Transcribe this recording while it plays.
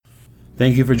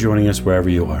Thank you for joining us wherever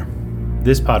you are.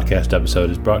 This podcast episode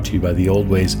is brought to you by the Old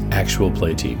Ways Actual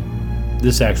Play team.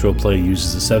 This actual play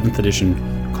uses the 7th edition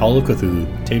Call of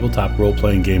Cthulhu tabletop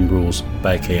role-playing game rules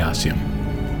by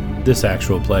Chaosium. This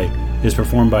actual play is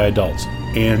performed by adults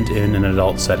and in an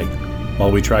adult setting.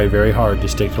 While we try very hard to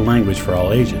stick to language for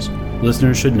all ages,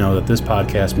 listeners should know that this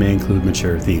podcast may include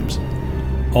mature themes.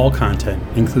 All content,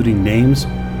 including names,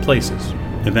 places,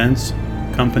 events,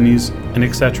 companies, and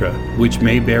etc., which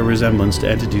may bear resemblance to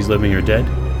entities living or dead,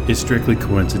 is strictly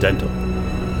coincidental.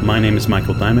 My name is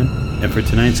Michael Diamond, and for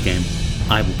tonight's game,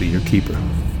 I will be your keeper.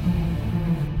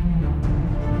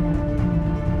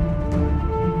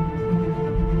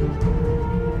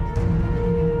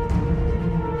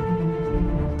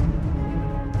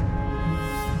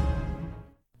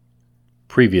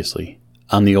 Previously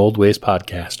on the Old Ways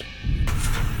podcast.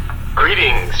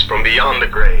 Greetings from beyond the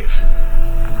grave.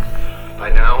 By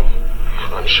now,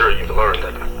 I'm sure you've learned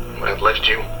that what I've left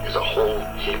you is a whole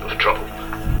heap of trouble.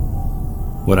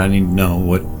 What I need to know,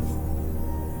 what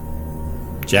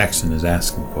Jackson is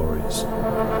asking for is,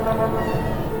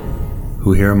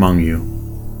 who here among you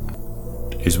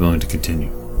is willing to continue?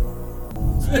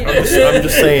 I'm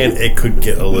just saying it could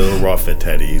get a little rough at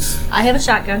Teddy's. I have a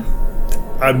shotgun.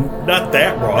 I'm not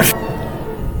that rough.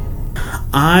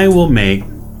 I will make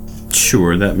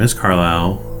sure that Miss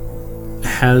Carlyle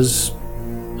has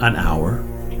an hour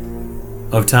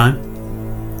of time,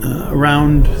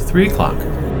 around 3 o'clock.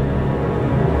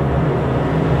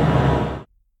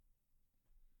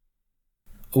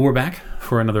 We're back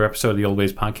for another episode of the Old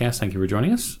Ways podcast. Thank you for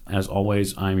joining us. As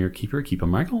always, I'm your keeper, Keeper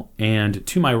Michael. And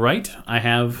to my right, I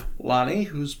have Lonnie,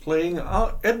 who's playing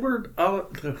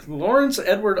Lawrence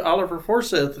Edward Oliver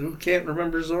Forsyth, who can't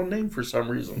remember his own name for some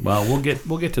reason. Well,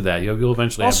 we'll get to that. You'll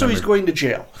eventually. Also, he's going to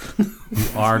jail. You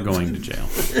are going to jail.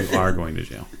 You are going to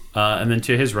jail. And then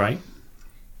to his right,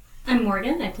 I'm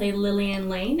Morgan. I play Lillian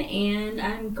Lane, and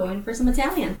I'm going for some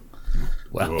Italian.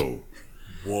 Well,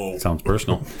 whoa. Sounds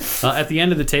personal. At the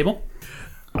end of the table,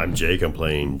 I'm Jake. I'm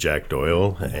playing Jack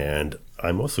Doyle, and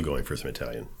I'm also going for some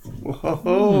Italian.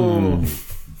 Whoa.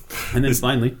 And then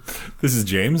finally, this is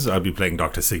James. I'll be playing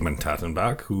Dr. Sigmund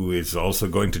Tattenbach, who is also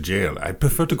going to jail. I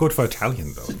prefer to go for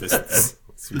Italian, though. This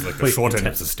seems like the short end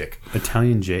of the stick.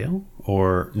 Italian jail?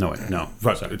 Or, no.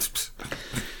 Right.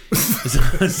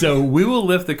 So we will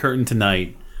lift the curtain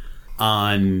tonight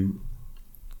on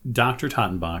Dr.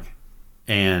 Tattenbach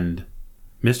and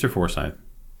Mr. Forsyth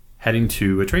heading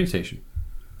to a train station.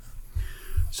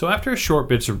 So after a short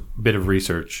bit of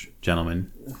research,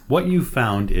 gentlemen, what you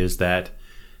found is that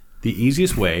the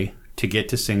easiest way to get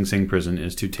to Sing Sing prison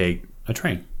is to take a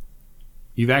train.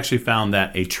 You've actually found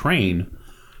that a train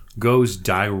goes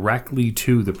directly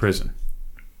to the prison.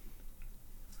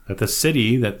 That the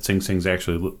city that Sing Sing's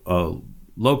actually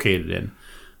located in,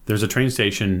 there's a train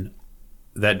station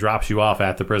that drops you off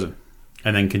at the prison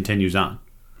and then continues on.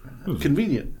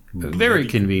 Convenient. Very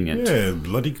convenient. Yeah,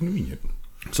 bloody convenient.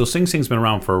 So Sing Sing's been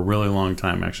around for a really long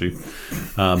time, actually.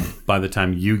 By the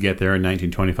time you get there in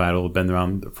 1925, it'll have been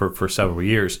around for several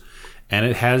years. And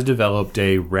it has developed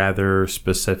a rather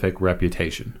specific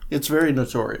reputation. It's very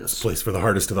notorious. Place for the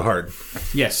hardest of the hard.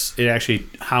 Yes, it actually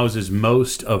houses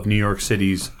most of New York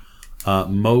City's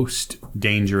most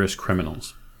dangerous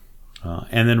criminals.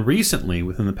 And then recently,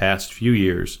 within the past few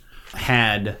years,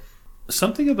 had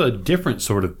something of a different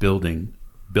sort of building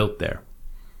built there.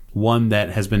 One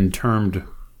that has been termed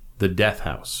the Death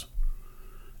House.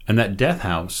 And that Death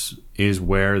House is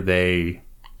where they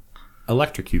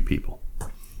electrocute people.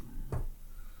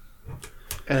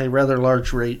 At a rather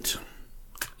large rate.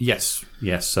 Yes.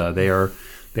 They are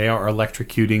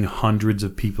electrocuting hundreds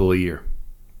of people a year.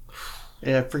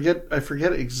 Yeah, I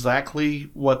forget exactly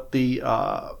what the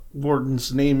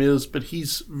warden's name is, but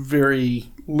he's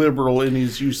very liberal in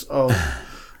his use of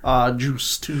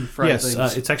juice to fry things.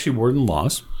 Yes, it's actually Warden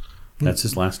Laws. That's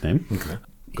his last name. Okay.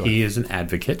 He is an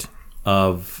advocate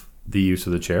of the use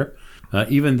of the chair,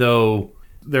 even though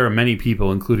there are many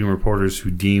people, including reporters,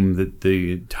 who deem that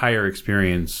the entire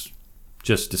experience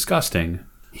just disgusting.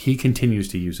 He continues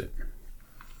to use it.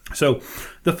 So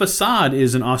the facade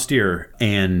is an austere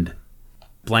and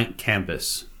blank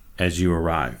canvas as you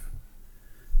arrive.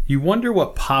 You wonder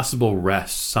what possible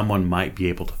rest someone might be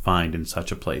able to find in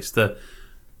such a place. The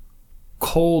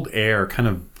cold air kind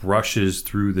of brushes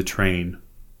through the train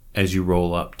as you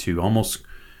roll up to almost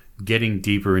getting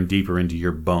deeper and deeper into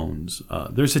your bones.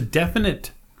 There's a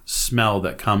definite smell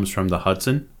that comes from the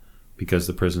Hudson because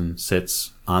the prison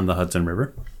sits on the Hudson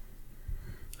River.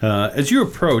 As you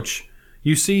approach,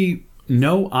 you see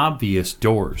no obvious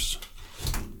doors.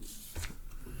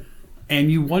 And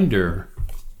you wonder,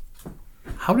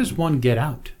 how does one get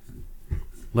out?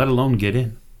 let alone get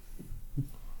in.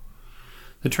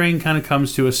 The train kind of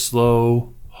comes to a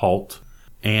slow halt,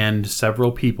 and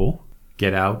several people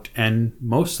get out, and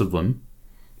most of them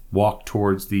walk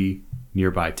towards the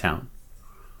nearby town.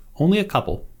 Only a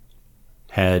couple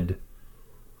head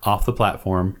off the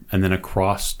platform and then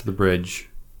across the bridge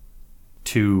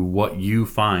to what you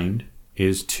find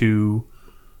is two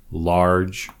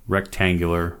large,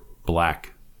 rectangular,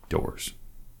 black doors.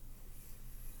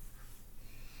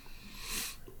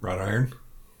 Wrought iron?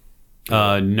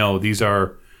 No, these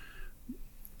are...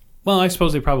 Well, I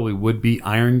suppose they probably would be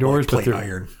iron doors, Plate but they're...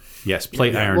 iron. Yes,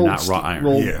 plate iron, Rolled not wrought ste- iron.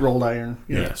 Rolled iron.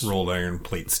 Yeah. Yes. Rolled iron,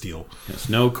 plate steel. Yes,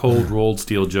 no cold rolled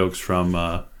steel jokes from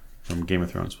Game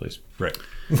of Thrones, please. Right.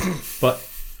 But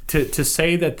to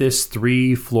say that this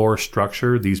 3-floor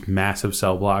structure, these massive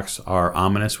cell blocks, are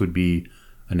ominous would be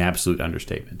an absolute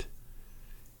understatement.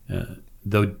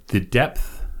 The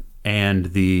depth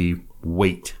and the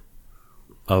weight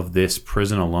of this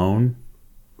prison alone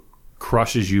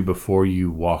crushes you before you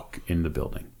walk in the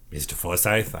building. Mr.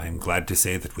 Forsyth, I'm glad to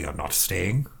say that we are not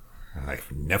staying.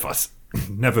 I've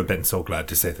never been so glad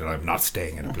to say that I'm not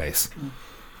staying in a place.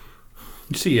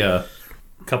 You see a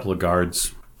couple of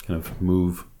guards kind of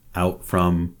move out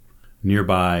from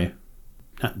nearby,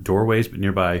 not doorways, but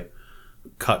nearby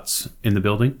cuts in the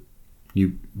building.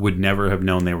 You would never have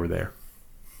known they were there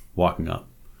walking up.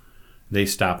 They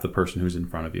stop the person who's in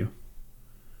front of you,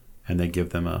 and they give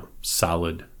them a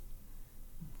solid,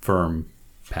 firm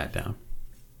pat down.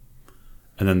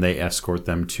 And then they escort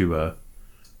them to a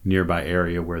nearby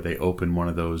area where they open one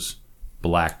of those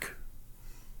black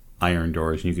iron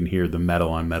doors, and you can hear the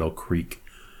metal on metal creak.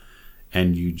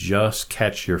 And you just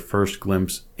catch your first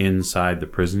glimpse inside the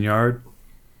prison yard,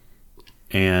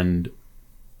 and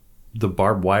the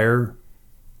barbed wire,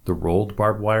 the rolled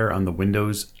barbed wire on the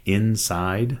windows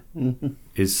inside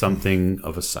is something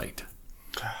of a sight.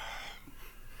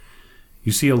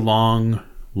 You see a long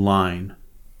line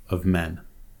of men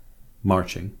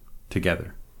marching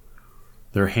together,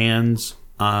 their hands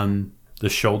on the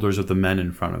shoulders of the men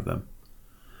in front of them,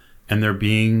 and they're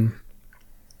being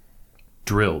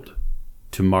drilled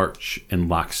to march in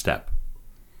lockstep.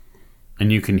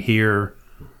 And you can hear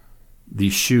the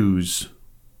shoes,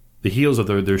 the heels of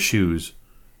their shoes,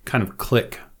 kind of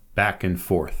click back and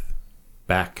forth,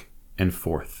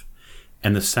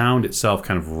 and the sound itself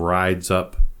kind of rides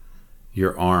up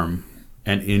your arm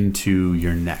and into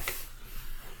your neck.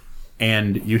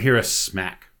 And you hear a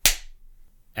smack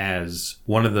as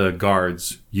one of the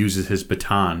guards uses his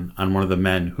baton on one of the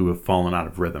men who have fallen out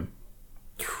of rhythm.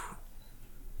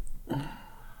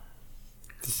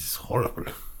 This is horrible.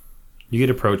 You get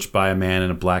approached by a man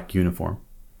in a black uniform.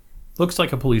 Looks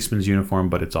like a policeman's uniform,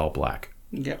 but it's all black.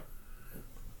 Yeah.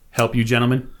 Help you,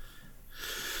 gentlemen?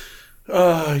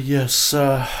 Yes,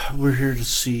 we're here to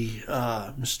see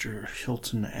Mr.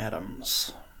 Hilton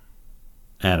Adams.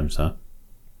 Adams, huh?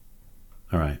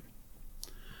 All right.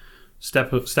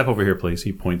 Step over here, please.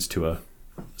 He points to a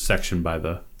section by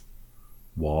the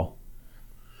wall.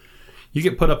 You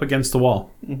get put up against the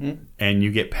wall, and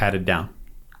you get patted down.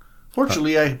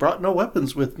 Fortunately, I brought no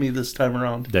weapons with me this time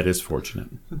around. That is fortunate.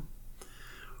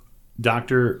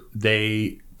 Doctor,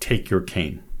 they take your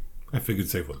cane. I figured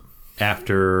safe one.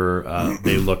 After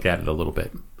they look at it a little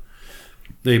bit.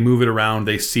 They move it around.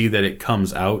 They see that it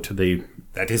comes out.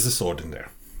 That is a sword in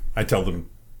there. I tell them,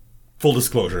 full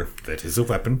disclosure, that is a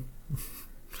weapon.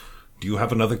 Do you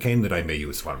have another cane that I may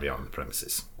use while beyond the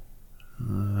premises?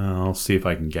 I'll see if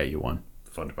I can get you one.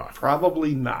 Wunderbar.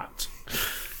 Probably not.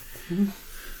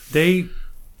 They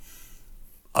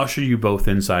usher you both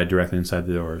inside, directly inside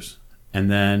the doors. And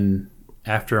then,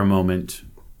 after a moment,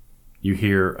 you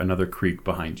hear another creak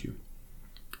behind you.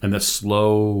 And the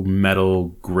slow metal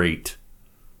grate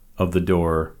of the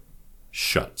door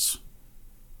shuts.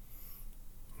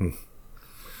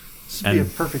 This would be a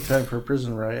perfect time for a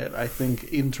prison riot, I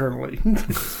think, internally.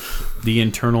 The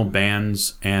internal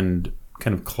bands and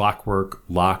kind of clockwork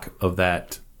lock of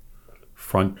that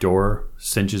front door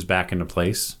cinches back into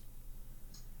place.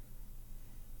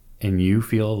 And you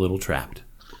feel a little trapped.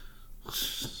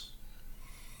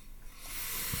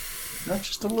 Not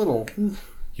just a little.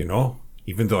 You know,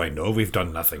 even though I know we've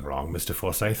done nothing wrong, Mr.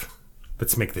 Forsyth,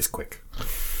 let's make this quick.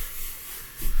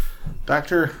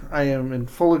 Doctor, I am in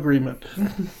full agreement.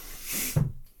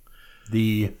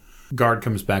 The guard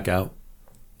comes back out,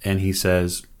 and he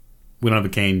says, "We don't have a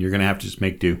cane. You're going to have to just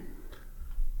make do."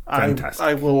 Fantastic.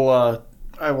 I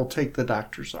will take the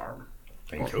doctor's arm.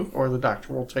 Thank you. Or the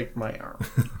doctor will take my arm.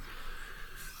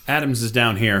 Adams is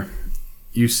down here.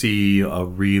 You see a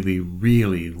really,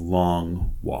 really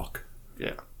long walk.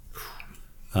 Yeah.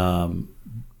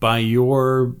 By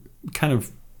your kind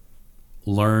of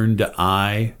learned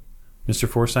eye, Mr.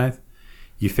 Forsyth,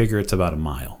 you figure it's about a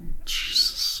mile.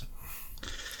 Jesus.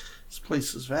 This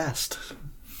place is vast.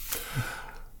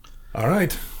 All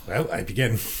right. Well, I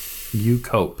begin. You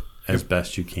cope as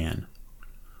best you can.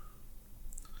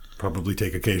 Probably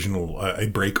take occasional a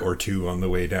break or two on the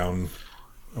way down,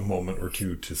 a moment or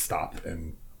two to stop.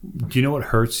 And Do you know what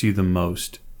hurts you the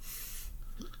most?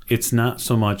 It's not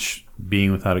so much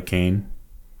being without a cane.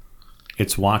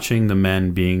 It's watching the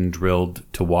men being drilled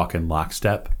to walk in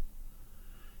lockstep.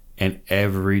 And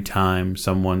every time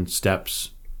someone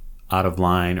steps out of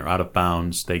line or out of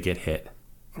bounds, they get hit.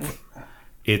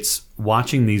 It's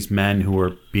watching these men who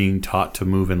are being taught to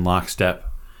move in lockstep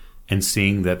and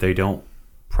seeing that they don't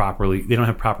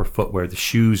have proper footwear. The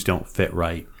shoes don't fit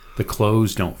right. The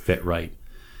clothes don't fit right.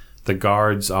 The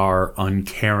guards are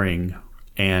uncaring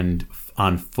and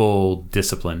on full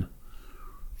discipline,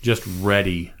 just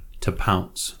ready to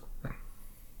pounce.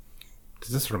 Does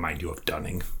this remind you of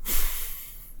Dunning?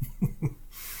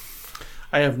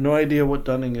 I have no idea what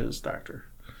Dunning is, Doctor.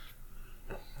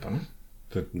 Dunning?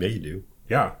 Yeah, you do.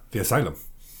 Yeah, the asylum.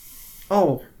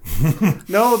 Oh.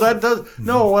 No, that does...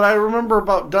 No, what I remember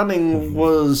about Dunning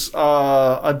was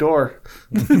a door.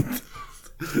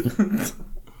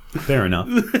 Fair enough.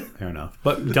 Fair enough.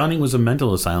 But Dunning was a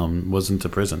mental asylum, wasn't a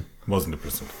prison. Wasn't a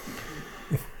prison.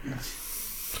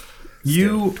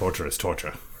 Torture is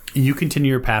torture. You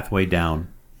continue your pathway down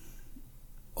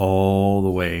all the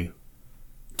way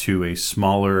to a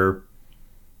smaller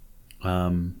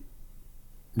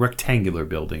rectangular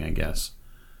building, I guess,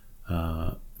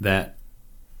 that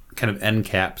kind of end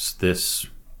caps this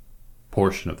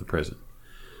portion of the prison.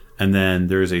 And then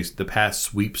the path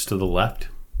sweeps to the left.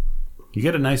 You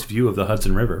get a nice view of the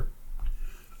Hudson River.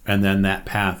 And then that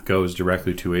path goes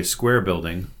directly to a square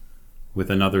building with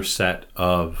another set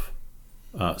of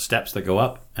steps that go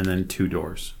up and then 2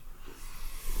 doors.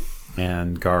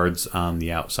 And guards on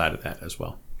the outside of that as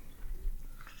well.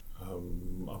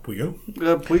 Up we go.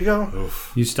 Up we go.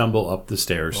 Oof. You stumble up the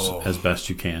stairs as best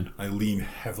you can. I lean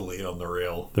heavily on the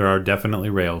rail. There are definitely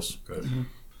rails. Good.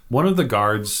 One of the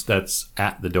guards that's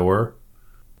at the door,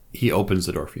 he opens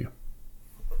the door for you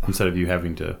instead of you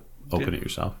having to open it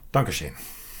yourself. Dankeschön.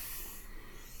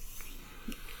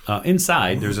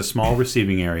 Inside, there's a small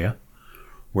receiving area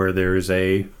where there's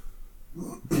a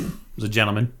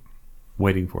gentleman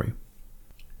waiting for you.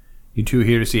 You two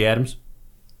here to see Adams?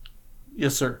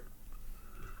 Yes, sir.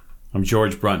 I'm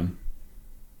George Brunton.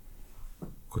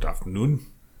 Good afternoon,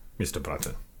 Mr.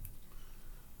 Brunton.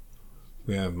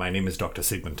 My name is Dr.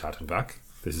 Sigmund Tattenbach.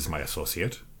 This is my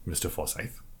associate, Mr.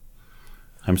 Forsyth.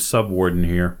 I'm sub-warden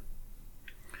here.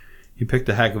 You picked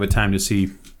a heck of a time to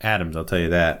see Adams, I'll tell you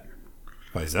that.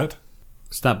 Why is that?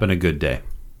 It's not been a good day.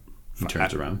 He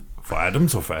turns around. For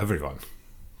Adams or for everyone?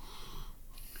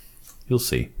 You'll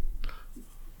see.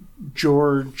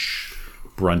 George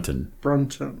Brunton.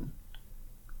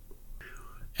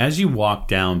 As you walk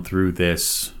down through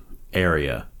this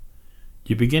area,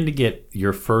 you begin to get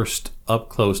your first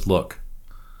up-close look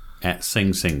at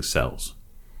Sing Sing's cells.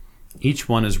 Each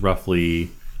one is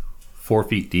roughly 4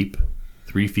 feet deep,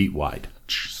 3 feet wide.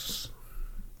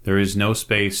 There is no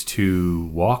space to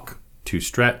walk, to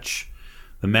stretch.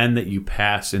 The men that you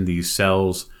pass in these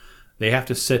cells, they have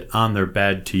to sit on their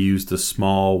bed to use the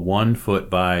small 1 foot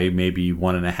by maybe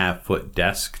 1.5 foot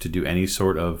desk to do any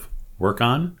sort of work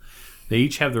on. They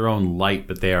each have their own light,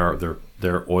 but they're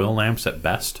oil lamps at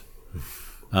best.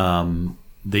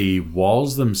 The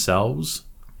walls themselves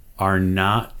are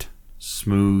not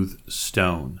smooth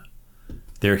stone.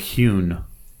 They're hewn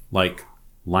like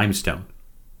limestone.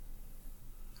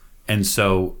 And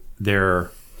so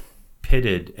they're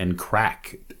pitted and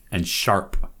cracked and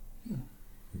sharp.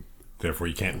 Therefore,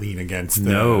 you can't lean against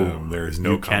No, them. There's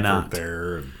no comfort cannot.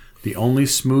 there. The only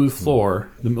smooth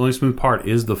part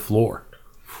is the floor.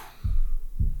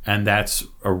 And that's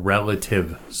a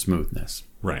relative smoothness.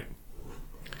 Right.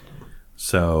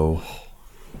 So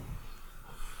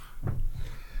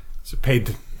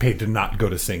paid to not go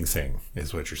to Sing Sing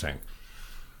is what you're saying.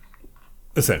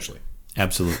 Essentially.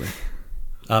 absolutely.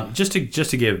 Just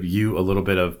to give you a little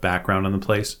bit of background on the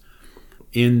place,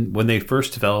 when they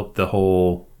first developed the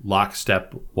whole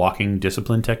lockstep walking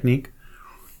discipline technique,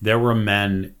 there were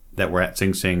men that were at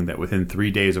Sing Sing that within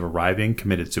 3 days of arriving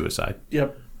committed suicide.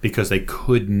 Yep. Because they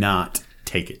could not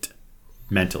take it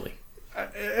mentally.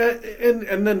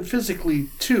 And then physically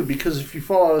too, because if you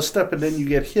fall out of step and then you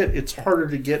get hit, it's harder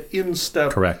to get in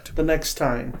step. Correct. The next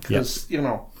time, because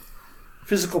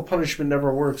physical punishment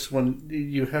never works when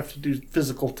you have to do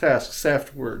physical tasks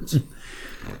afterwards.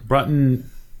 Brunton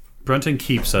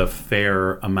keeps a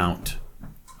fair amount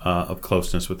of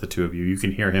closeness with the two of you. You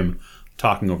can hear him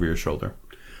talking over your shoulder.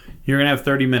 You're going to have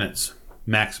 30 minutes,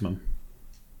 maximum.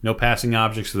 No passing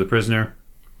objects to the prisoner.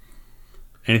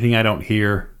 Anything I don't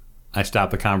hear, I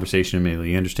stop the conversation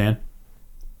immediately. You understand?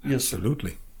 Yes, sir.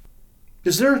 Absolutely.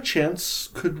 Is there a chance,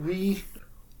 could we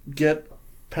get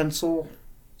pencil,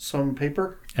 some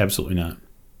paper? Absolutely not.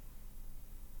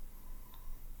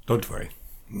 Don't worry.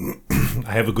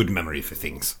 I have a good memory for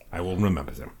things. I will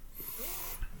remember them.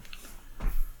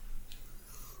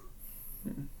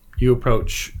 You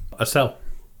approach a cell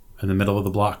in the middle of the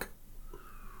block.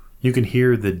 You can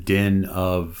hear the din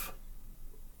of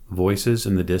voices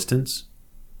in the distance,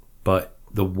 but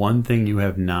the one thing you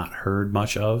have not heard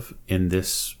much of in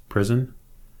this prison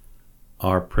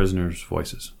are prisoners'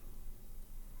 voices.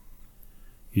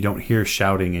 You don't hear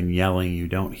shouting and yelling. You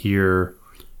don't hear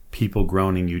people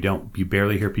groaning. You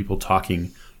barely hear people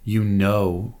talking. You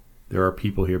know there are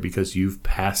people here because you've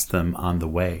passed them on the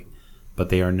way, but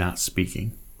they are not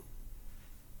speaking.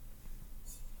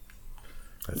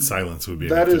 That silence would be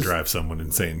enough to drive someone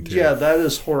insane, too. Yeah, that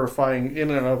is horrifying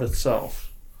in and of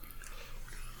itself.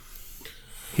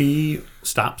 He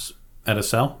stops at a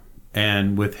cell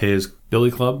and with his billy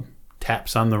club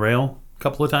taps on the rail a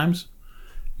couple of times.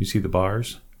 You see the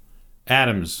bars.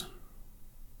 Adams,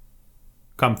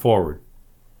 come forward.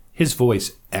 His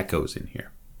voice echoes in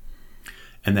here.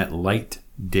 And that light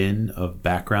din of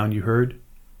background you heard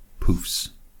poofs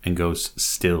and goes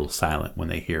still silent when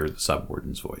they hear the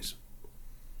subwarden's voice.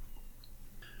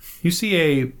 You see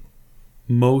a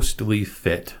mostly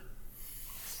fit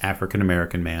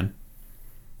African-American man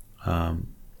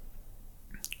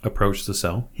approach the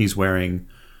cell. He's wearing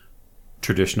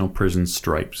traditional prison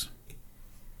stripes,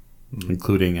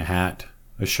 including a hat,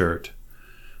 a shirt,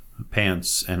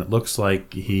 pants, and it looks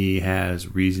like he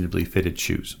has reasonably fitted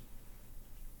shoes.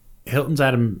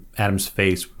 Hilton Adams'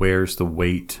 face wears the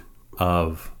weight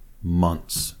of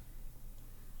months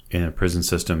in a prison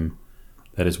system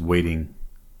that is waiting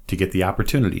to get the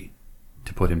opportunity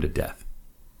to put him to death.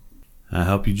 I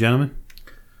help you, gentlemen?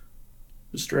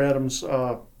 Mr. Adams,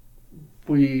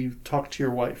 we talked to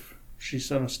your wife. She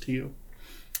sent us to you.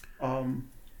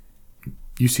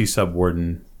 You see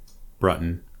Subwarden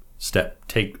Brutton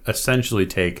essentially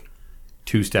take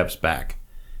 2 steps back.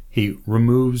 He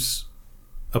removes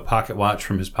a pocket watch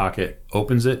from his pocket,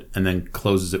 opens it, and then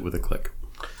closes it with a click.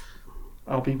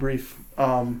 I'll be brief.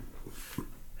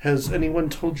 Has anyone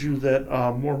told you that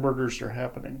more murders are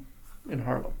happening in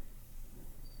Harlem?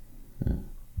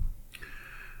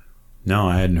 No,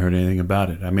 I hadn't heard anything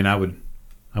about it. I mean, I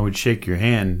would shake your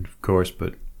hand, of course,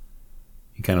 but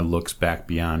he kind of looks back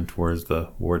beyond towards the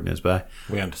warden is. But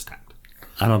We understand.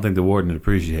 I don't think the warden would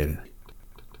appreciate it.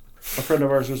 A friend of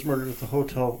ours was murdered at the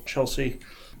Hotel Chelsea.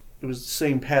 It was the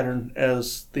same pattern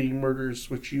as the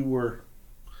murders which you were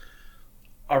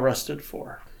arrested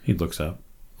for. He looks up,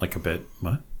 like a bit.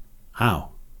 What?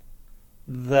 How?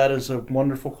 That is a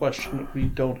wonderful question that we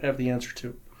don't have the answer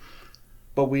to.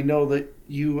 But we know that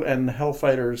you and the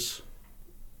Hellfighters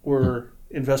were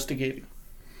investigating.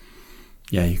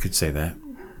 Yeah, you could say that.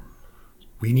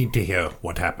 We need to hear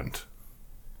what happened.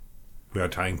 We are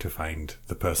trying to find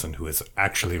the person who is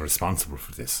actually responsible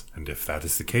for this. And if that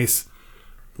is the case,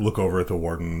 look over at the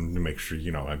warden to make sure,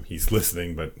 he's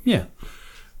listening. But Yeah.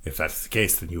 if that's the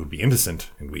case, then you would be innocent,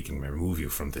 and we can remove you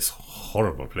from this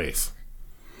horrible place.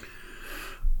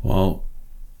 Well,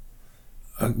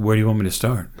 where do you want me to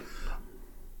start?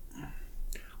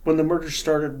 When the murder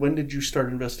started, when did you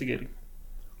start investigating?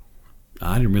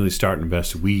 I didn't really start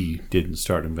investigating. We didn't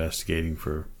start investigating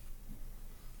for,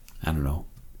 I don't know,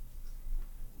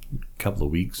 a couple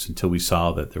of weeks until we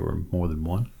saw that there were more than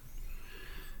one.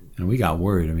 And we got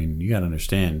worried. I mean, you got to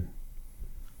understand,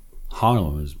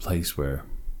 Harlem is a place where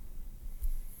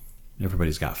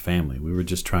everybody's got family. We were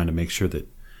just trying to make sure that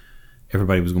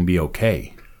everybody was going to be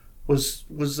okay. Was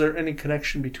there any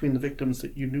connection between the victims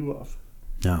that you knew of?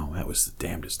 No, that was the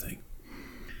damnedest thing.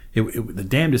 The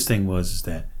damnedest thing was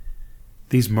that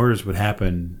these murders would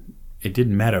happen. It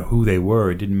didn't matter who they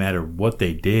were. It didn't matter what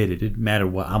they did. It didn't matter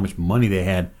how much money they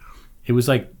had. It was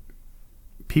like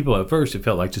people at first, it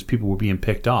felt like just people were being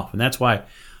picked off. And that's why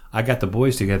I got the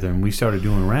boys together and we started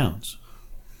doing rounds.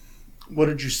 What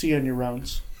did you see on your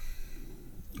rounds?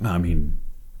 I mean,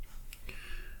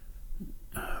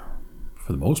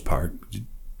 for the most part,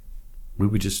 we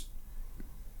would just,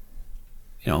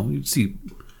 you'd see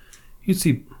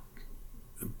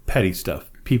petty stuff,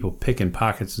 people picking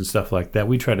pockets and stuff like that.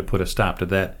 We tried to put a stop to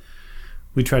that.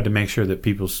 We tried to make sure that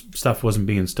people's stuff wasn't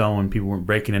being stolen, people weren't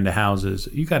breaking into houses.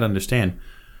 You got to understand,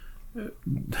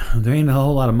 there ain't a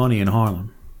whole lot of money in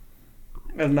Harlem.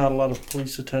 And not a lot of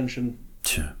police attention.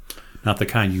 Not the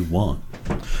kind you want.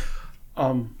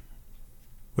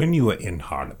 When you were in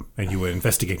Harlem and you were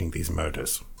investigating these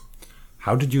murders,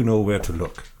 how did you know where to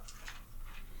look?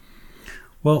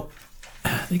 Well,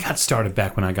 they got started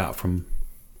back when I got from...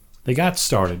 They got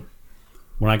started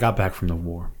when I got back from the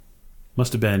war.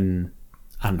 Must have been,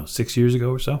 I don't know, 6 years ago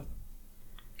or so.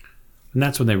 And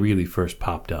that's when they really first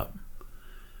popped up.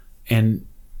 And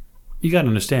you got to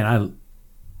understand,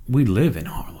 we live in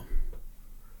Harlem.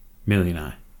 Millie and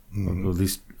I. Mm-hmm. Or at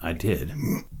least I did.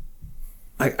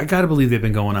 I got to believe they've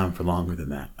been going on for longer than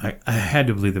that. I had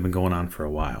to believe they've been going on for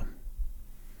a while.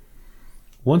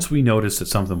 Once we noticed that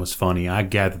something was funny, I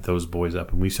gathered those boys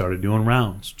up and we started doing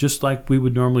rounds, just like we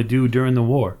would normally do during the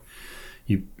war.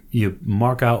 You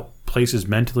mark out places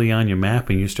mentally on your map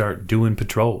and you start doing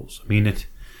patrols. I mean, I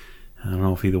don't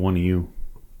know if either one of you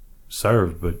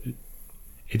served, but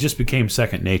it just became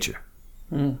second nature.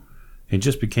 Mm. It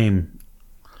just became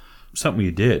something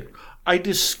you did. I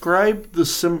described the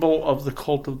symbol of the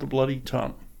cult of the Bloody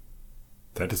Tongue.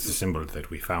 That is the symbol that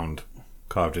we found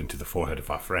carved into the forehead of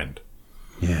our friend.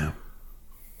 Yeah.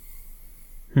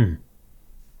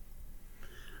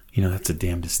 That's the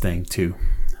damnedest thing, too.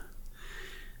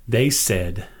 They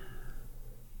said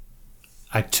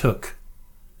I took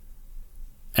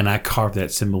and I carved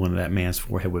that symbol into that man's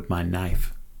forehead with my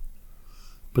knife.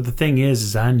 But the thing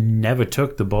is I never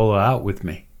took the bolo out with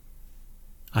me.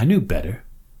 I knew better.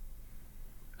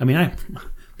 I mean,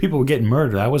 people were getting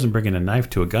murdered. I wasn't bringing a knife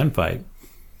to a gunfight.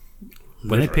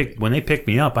 When they picked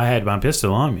me up, I had my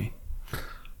pistol on me.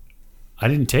 I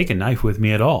didn't take a knife with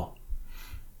me at all.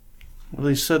 Well,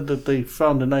 they said that they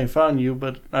found a knife on you,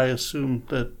 but I assumed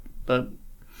that...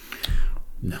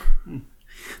 No.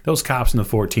 Those cops in the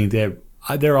 14th,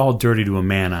 they're all dirty to a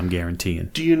man, I'm guaranteeing.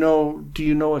 Do you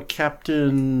know a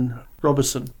Captain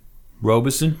Robeson?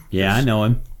 Robeson? Yeah, I know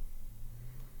him.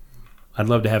 I'd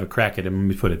love to have a crack at him,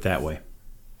 let me put it that way.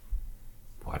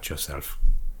 Watch yourself.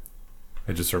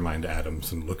 I just remind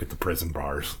Adams and look at the prison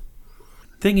bars.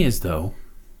 Thing is, though,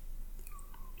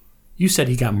 you said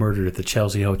he got murdered at the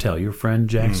Chelsea Hotel. Your friend,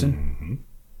 Jackson? Mm-hmm.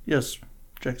 Yes,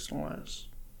 Jackson Elias.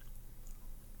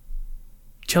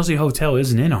 Chelsea Hotel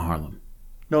isn't in Harlem.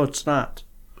 No, it's not.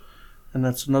 And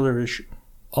that's another issue.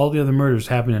 All the other murders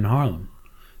happen in Harlem.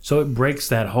 So it breaks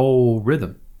that whole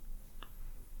rhythm.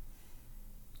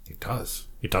 It does.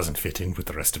 It doesn't fit in with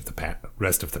the rest of the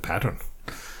pattern.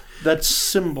 That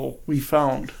symbol we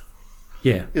found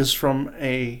is from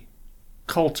a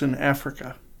cult in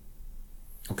Africa.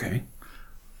 Okay.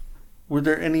 Were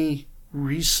there any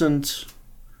recent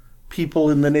people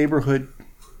in the neighborhood?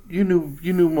 You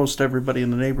knew most everybody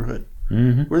in the neighborhood.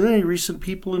 Mm-hmm. Were there any recent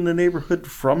people in the neighborhood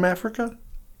from Africa?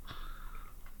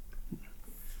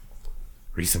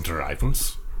 Recent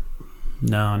arrivals?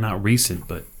 No, not recent,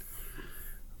 but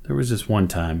there was this one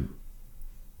time.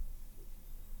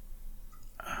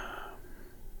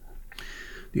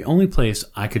 The only place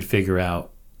I could figure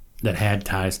out that had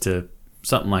ties to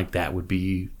something like that would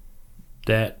be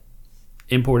that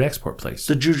import-export place.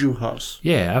 The Juju House.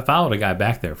 Yeah, I followed a guy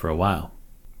back there for a while.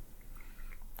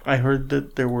 I heard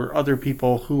that there were other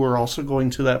people who were also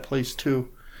going to that place too.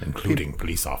 Including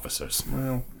police officers.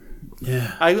 Well,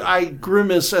 yeah. I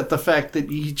grimace at the fact that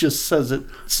he just says it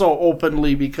so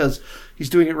openly because he's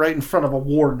doing it right in front of a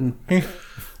warden.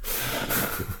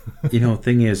 The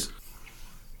thing is,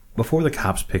 before the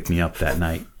cops picked me up that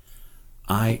night,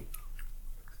 I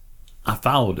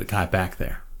followed a guy back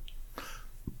there.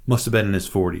 Must have been in his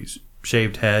 40s.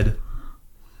 Shaved head.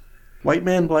 White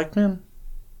man, black man?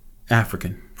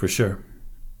 African, for sure.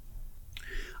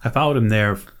 I followed him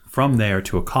from there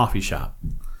to a coffee shop.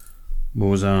 It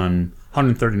was on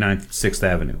 139th 6th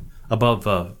Avenue,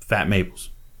 above Fat Maples,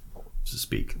 so to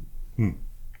speak. Do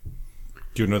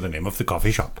you know the name of the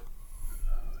coffee shop?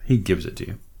 He gives it to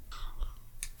you.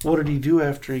 What did he do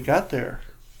after he got there?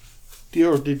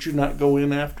 Or did you not go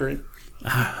in after him?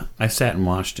 I sat and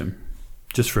watched him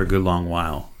just for a good long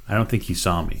while. I don't think he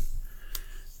saw me.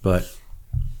 But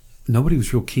nobody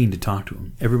was real keen to talk to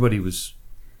him. Everybody was,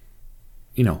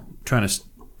 trying to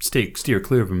steer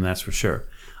clear of him, that's for sure.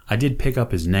 I did pick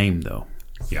up his name, though.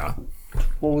 Yeah.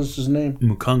 What was his name?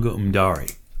 Mukunga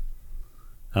Umdari.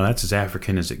 Now, that's as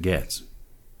African as it gets.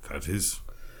 That is...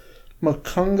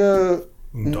 Mukunga...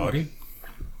 Umdari?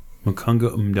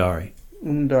 Mukunga Umdari.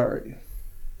 Umdari.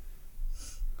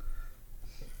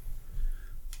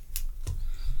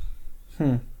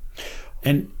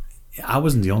 And I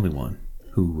wasn't the only one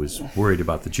who was worried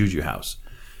about the Juju house.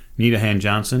 Needahand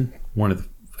Johnson, one of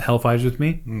the Hellfighters with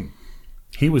me,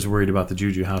 he was worried about the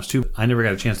Juju house too. I never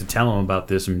got a chance to tell him about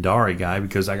this Umdari guy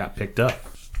because I got picked up.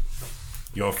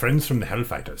 Your friends from the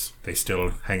Hellfighters, they still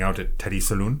hang out at Teddy's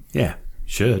Saloon? Yeah,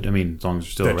 should. I mean, as long as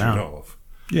they're still That around. you know of.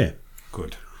 Yeah.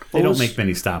 Good. They don't make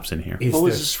many stops in here. What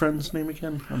was his friend's name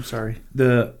again? I'm sorry.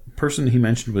 The person he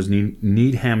mentioned was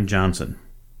Needham Johnson.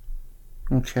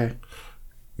 Okay.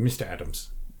 Mr.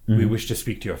 Adams, we wish to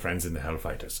speak to your friends in the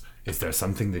Hellfighters. Is there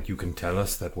something that you can tell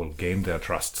us that will gain their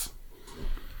trust?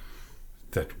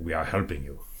 That we are helping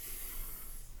you?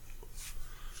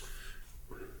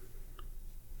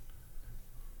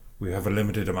 We have a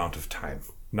limited amount of time.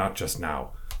 Not just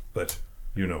now, but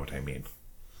you know what I mean.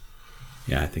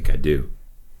 Yeah, I think I do.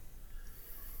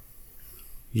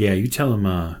 Yeah, you tell him,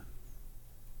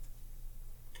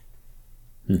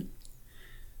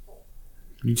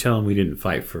 You tell him we didn't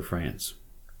fight for France.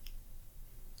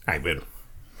 I will.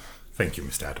 Thank you,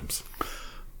 Mr. Adams.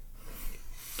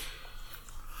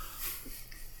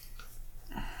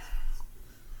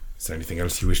 Is there anything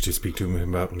else you wish to speak to him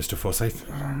about, Mr. Forsyth?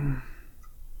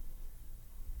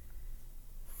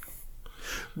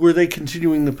 Were they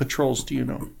continuing the patrols, do you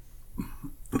know?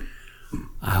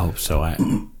 I hope so. I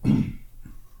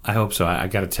hope so. I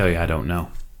got to tell you, I don't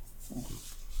know.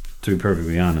 To be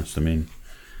perfectly honest, I mean,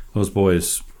 those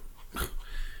boys,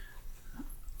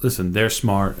 listen, they're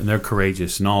smart and they're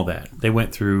courageous and all that. They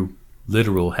went through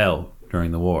literal hell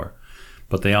during the war.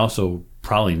 But they also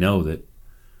probably know that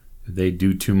if they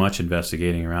do too much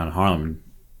investigating around Harlem and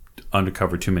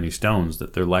uncover too many stones,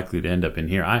 that they're likely to end up in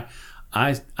here.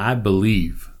 I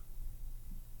believe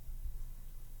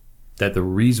that the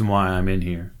reason why I'm in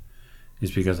here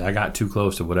is because I got too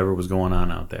close to whatever was going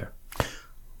on out there.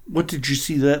 What did you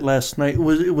see that last night?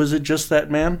 Was it just that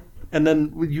man? And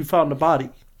then you found a body.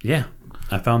 Yeah,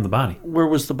 I found the body. Where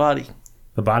was the body?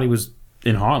 The body was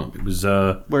in Harlem. It was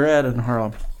Where at in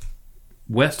Harlem?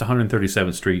 West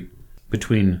 137th Street,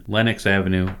 between Lenox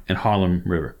Avenue and Harlem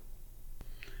River.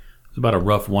 It's about a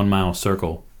rough 1 mile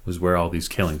circle was where all these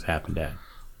killings happened at.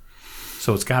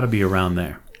 So it's got to be around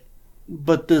there.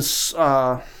 But this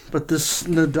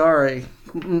Mdare,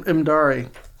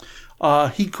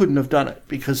 he couldn't have done it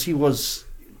because he was,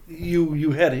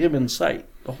 you had him in sight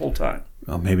the whole time.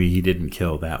 Well, maybe he didn't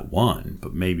kill that one,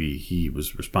 but maybe he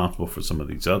was responsible for some of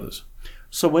these others.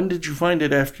 So when did you find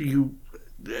it after you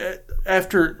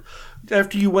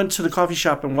went to the coffee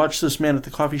shop and watched this man at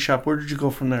the coffee shop? Where did you go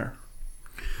from there?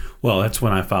 Well, that's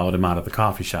when I followed him out of the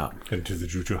coffee shop. Into the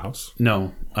Juju house?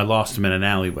 No, I lost him in an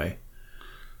alleyway.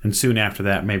 And soon after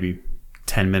that, maybe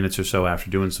 10 minutes or so after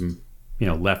doing some,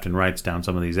 left and rights down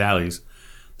some of these alleys,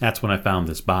 that's when I found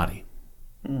this body.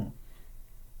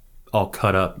 All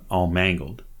cut up, all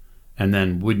mangled. And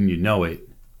then, wouldn't you know it,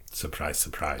 Surprise,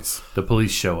 surprise. the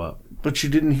police show up. But you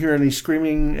didn't hear any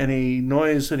screaming, any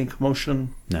noise, any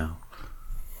commotion? No.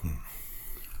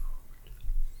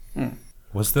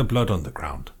 Was there blood on the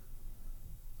ground?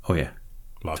 Oh, yeah.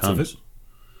 Lots Tons. of it?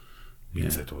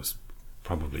 Means Yeah. it was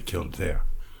probably killed there.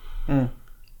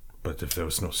 But if there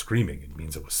was no screaming, it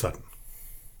means it was sudden.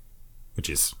 Which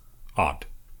is odd.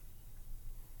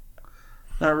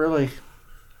 Not really.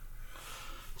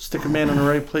 Stick a man in the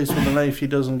right place with a knife, he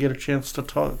doesn't get a chance to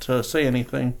talk, to say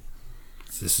anything.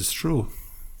 This is true.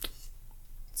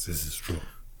 This is true.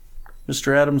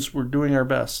 Mr. Adams, we're doing our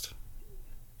best.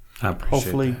 I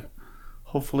appreciate that.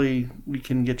 Hopefully we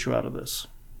can get you out of this.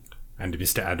 And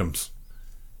Mr. Adams,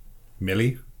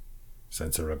 Millie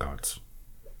sends her regards.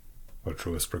 Her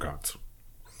truest regards.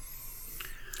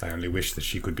 I only wish that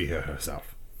she could be here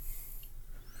herself.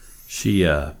 She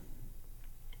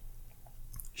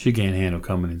can't handle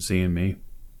coming and seeing me.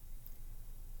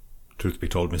 Truth be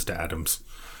told, Mr. Adams,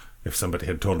 if somebody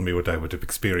had told me what I would have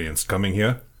experienced coming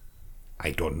here,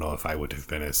 I don't know if I would have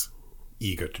been as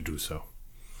eager to do so.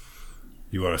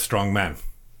 You are a strong man.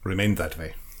 Remain that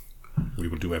way. We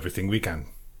will do everything we can.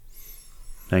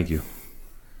 Thank you.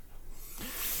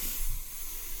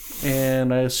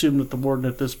 And I assume that the warden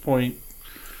at this point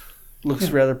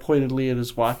looks rather pointedly at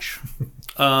his watch.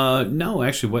 No,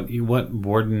 actually, what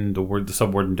the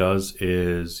sub-warden does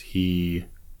is he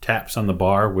taps on the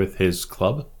bar with his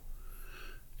club,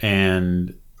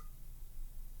 and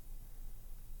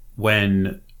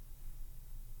when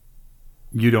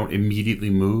you don't immediately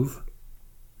move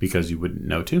because you wouldn't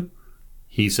know to,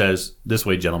 he says, "This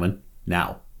way, gentlemen,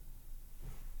 now."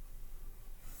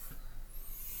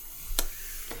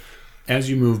 As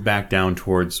you move back down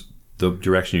towards the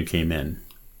direction you came in,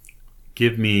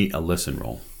 give me a listen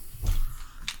roll.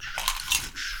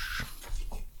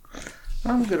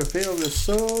 I'm going to fail this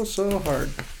so hard.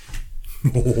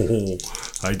 Oh,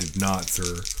 I did not,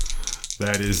 sir.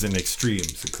 That is an extreme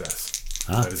success.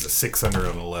 Ah. That is a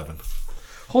 611.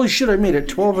 Holy shit, I made it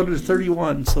 12 out of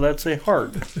 31, so that's a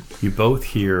hard. You both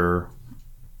hear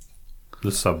the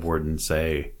subwarden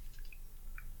say,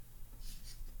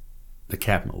 "The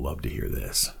captain will love to hear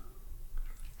this."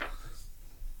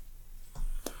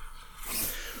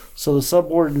 So the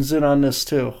subwarden's in on this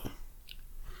too.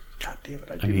 God damn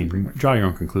it! I mean, draw your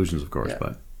own conclusions, of course, Yeah.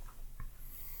 but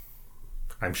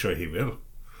I'm sure he will.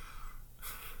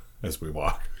 As we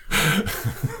walk.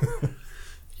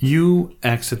 you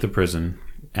exit the prison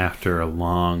after a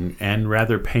long and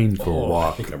rather painful I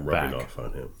walk think I'm back. rubbing off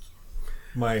on him.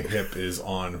 My hip is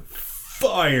on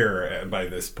fire by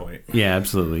this point. Yeah,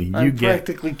 absolutely. I'm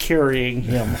practically carrying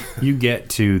him. You get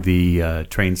to the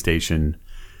train station,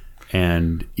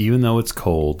 and even though it's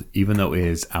cold, even though it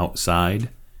is outside,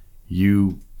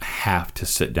 you have to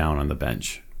sit down on the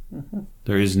bench. Mm-hmm.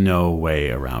 There is no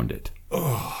way around it.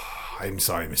 I'm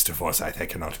sorry, Mr. Forsyth. I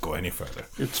cannot go any further.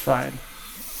 It's fine.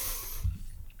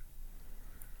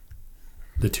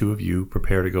 The two of you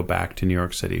prepare to go back to New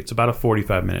York City. It's about a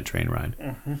 45-minute train ride.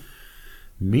 Mm-hmm.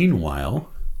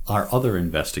 Meanwhile, our other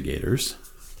investigators,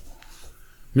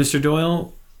 Mr.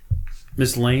 Doyle,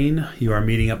 Miss Lane, you are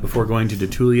meeting up before going to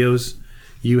DeTulio's.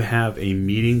 You have a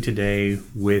meeting today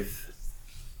with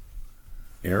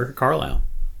Erica Carlyle.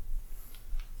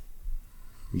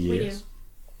 Yes.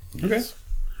 We do. Okay.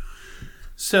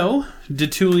 So,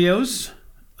 DeTulio's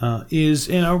is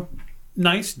in a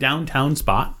nice downtown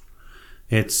spot.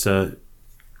 It's an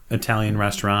Italian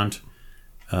restaurant,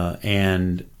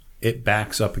 and it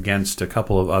backs up against a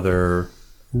couple of other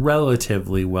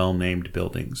relatively well-named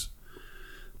buildings.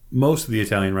 Most of the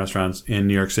Italian restaurants in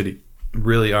New York City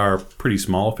really are pretty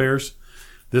small affairs.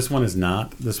 This one is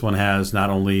not. This one has not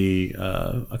only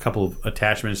a couple of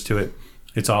attachments to it,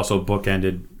 it's also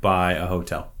bookended by a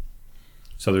hotel.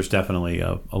 So there's definitely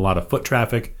a lot of foot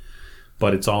traffic,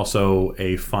 but it's also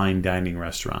a fine dining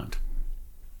restaurant.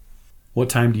 What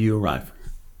time do you arrive?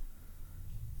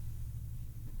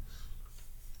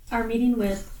 Our meeting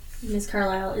with Miss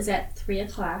Carlyle is at 3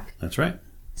 o'clock, That's right.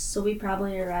 so we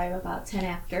probably arrive about 10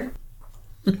 after.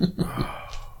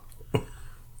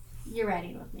 You're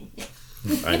riding with me.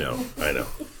 I know.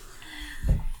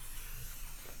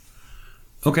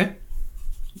 Okay.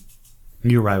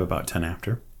 You arrive about 10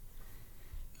 after.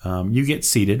 You get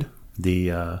seated.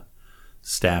 The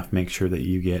staff make sure that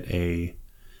you get a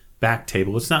back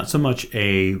table. It's not so much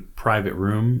a private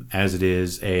room as it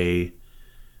is a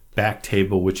back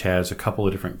table which has a couple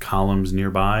of different columns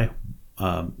nearby.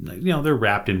 They're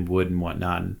wrapped in wood and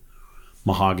whatnot, and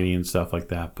mahogany and stuff like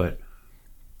that, but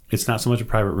it's not so much a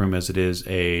private room as it is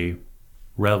a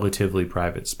relatively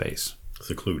private space.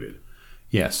 Secluded.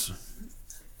 Yes.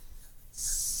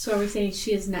 So are we saying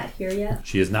she is not here yet?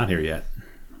 She is not here yet.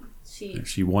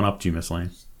 She one-upped you, Miss Lane.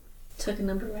 took a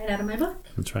number right out of my book.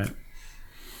 That's right.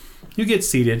 You get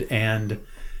seated, and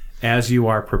as you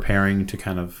are preparing to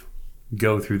kind of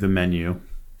go through the menu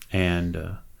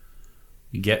and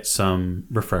get some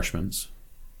refreshments,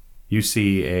 you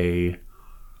see a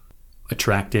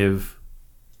attractive,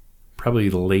 probably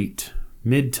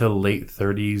mid to late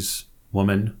 30s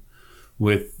woman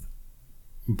with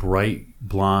bright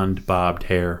blonde bobbed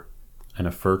hair and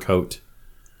a fur coat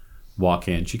walk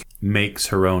in. She makes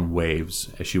her own waves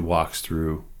as she walks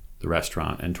through the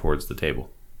restaurant and towards the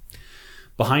table.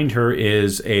 Behind her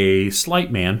is a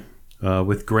slight man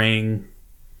with graying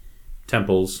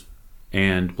temples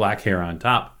and black hair on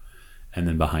top. And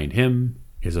then behind him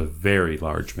is a very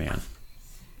large man,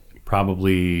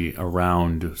 probably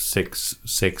around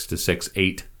 6'6" to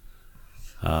 6'8".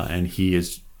 And he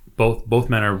is both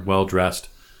men are well dressed,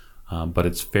 but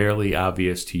it's fairly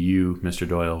obvious to you, Mr.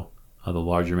 Doyle, the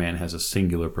larger man has a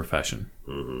singular profession.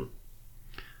 Mm-hmm.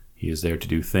 He is there to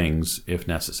do things if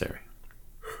necessary.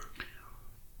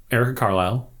 Erica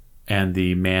Carlyle and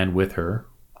the man with her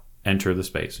enter the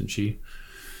space, and she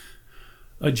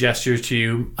gestures to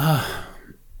you.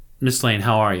 Miss Lane,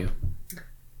 how are you?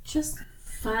 Just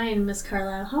fine, Miss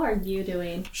Carlyle. How are you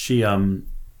doing? She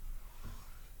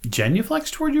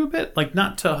genuflects toward you a bit, like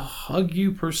not to hug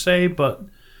you per se, but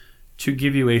to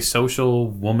give you a social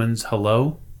woman's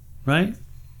hello, right?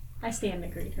 I stand to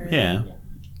greet her. Yeah.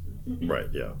 Right,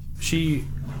 yeah. She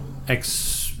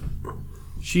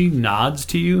nods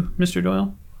to you, Mr.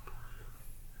 Doyle,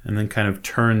 and then kind of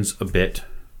turns a bit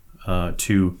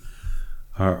to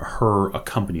her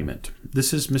accompaniment.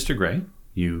 This is Mr. Gray.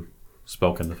 You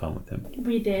spoke on the phone with him.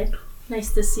 We did.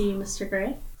 Nice to see you, Mr.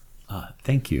 Gray.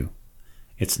 Thank you.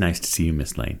 It's nice to see you,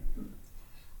 Miss Lane.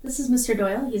 This is Mr.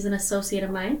 Doyle. He's an associate of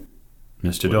mine.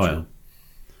 Mr. Doyle.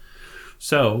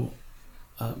 So,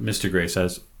 Mr. Gray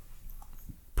says,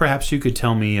 perhaps you could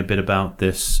tell me a bit about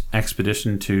this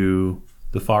expedition to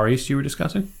the Far East you were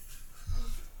discussing?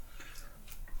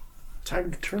 Time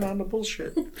to turn on the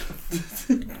bullshit.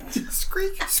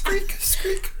 Squeak, squeak,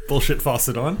 squeak. Bullshit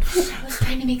faucet on. I was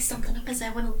trying to make something up as I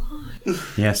went along.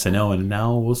 Yes, I know, and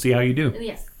now we'll see how you do.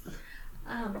 Yes.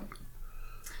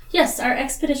 Yes, our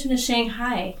expedition to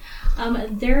Shanghai.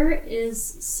 There is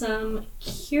some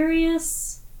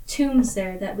curious tombs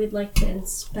there that we'd like to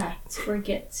inspect or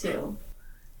get to.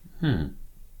 You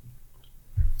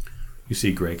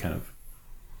see Gray kind of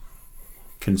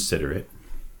consider it.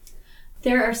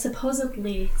 There are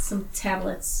supposedly some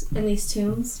tablets in these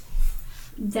tombs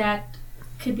that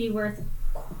could be worth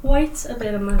quite a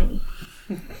bit of money.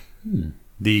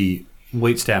 The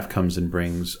waitstaff comes and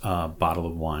brings a bottle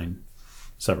of wine,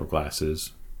 several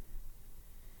glasses,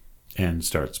 and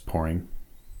starts pouring.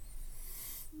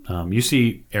 You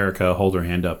see Erica hold her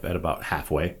hand up at about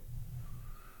halfway,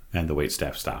 and the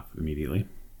waitstaff stop immediately.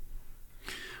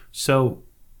 So,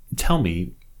 tell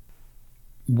me,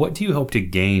 what do you hope to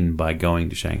gain by going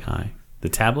to Shanghai? The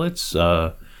tablets?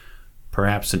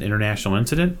 Perhaps an international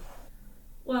incident?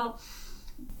 Well,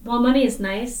 while money is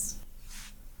nice,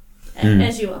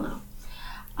 as you all know,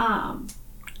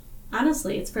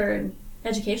 honestly, it's for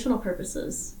educational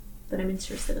purposes that I'm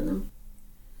interested in them.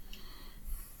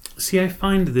 See, I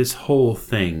find this whole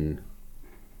thing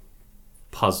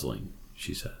puzzling,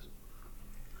 she says.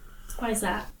 Why is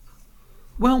that?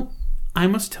 Well, I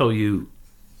must tell you,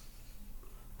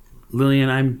 Lillian,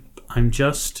 I'm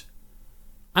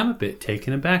a bit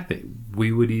taken aback that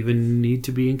we would even need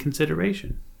to be in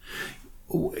consideration.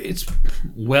 It's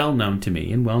well known to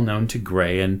me and well known to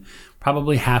Gray and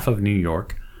probably half of New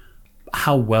York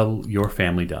how well your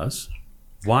family does.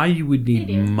 Why you would need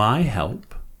my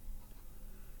help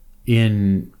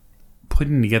in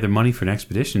putting together money for an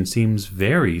expedition seems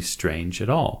very strange at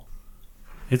all.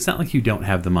 It's not like you don't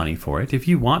have the money for it. If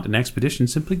you want an expedition,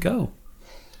 simply go.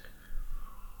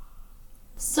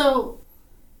 So,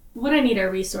 what I need are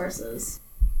resources.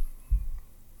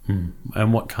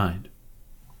 And what kind?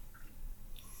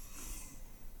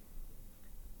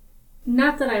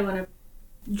 Not that I want to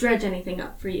dredge anything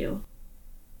up for you,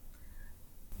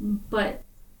 but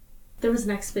there was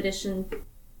an expedition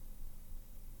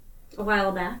a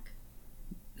while back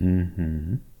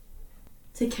to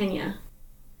Kenya.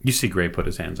 You see Gray put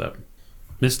his hands up.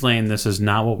 Miss Lane, this is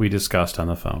not what we discussed on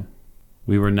the phone.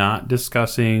 We were not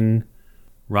discussing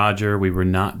Roger. We were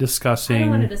not discussing... I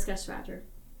don't want to discuss Roger.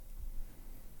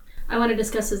 I want to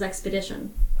discuss his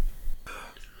expedition.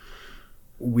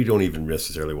 We don't even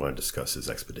necessarily want to discuss his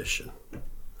expedition.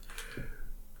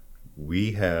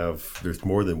 There's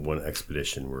more than one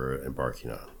expedition we're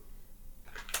embarking on.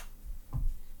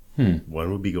 One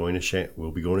will be going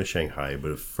to Shanghai,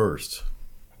 but first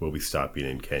we'll be stopping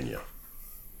in Kenya.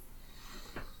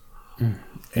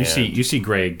 You see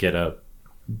Gray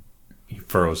he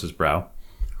furrows his brow.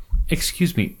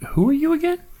 Excuse me, who are you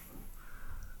again?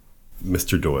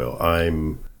 Mr. Doyle,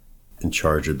 I'm in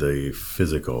charge of the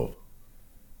physical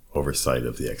oversight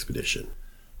of the expedition.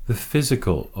 The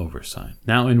physical oversight.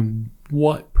 Now, in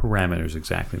what parameters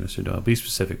exactly, Mr. Doyle? Be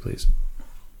specific, please.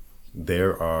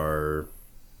 There are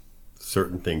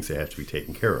certain things that have to be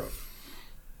taken care of.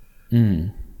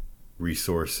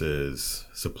 Resources,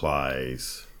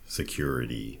 supplies,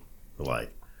 security, the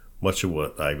like. Much of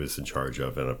what I was in charge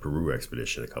of in a Peru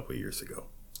expedition a couple of years ago.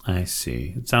 I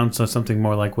see. It sounds like something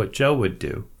more like what Joe would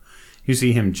do. You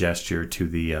see him gesture to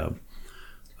the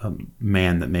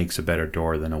man that makes a better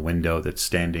door than a window that's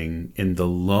standing in the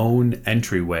lone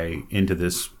entryway into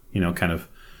this, kind of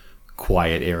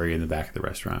quiet area in the back of the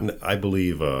restaurant. I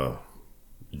believe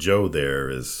Joe there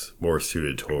is more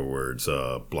suited towards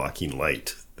blocking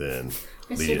light than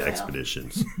leading Doyle.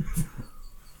 expeditions.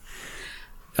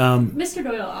 Mr.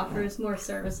 Doyle offers more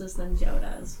services than Joe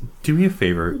does. Do me a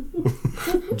favor,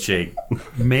 Jake.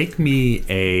 Make me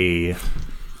a...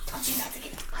 Told you not to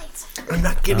get into fights. I'm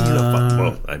not getting into a fight.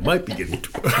 Well, I might be getting into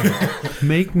it.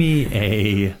 Make me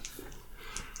a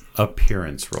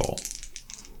appearance roll.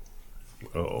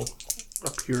 Uh-oh.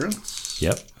 Appearance?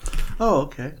 Yep. Oh,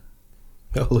 okay.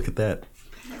 Oh, look at that.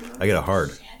 I got a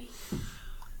hard.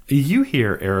 You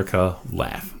hear Erica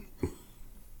laugh.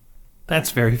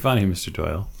 That's very funny, Mr.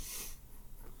 Doyle.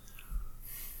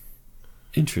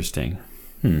 Interesting.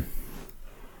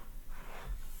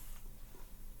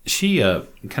 She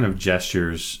kind of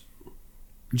gestures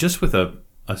just with a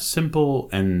simple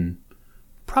and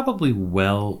probably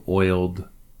well-oiled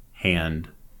hand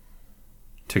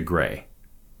to Gray.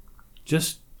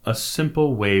 Just a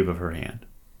simple wave of her hand.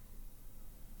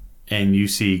 And you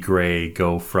see Gray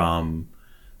go from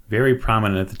very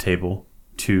prominent at the table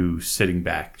to sitting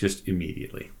back just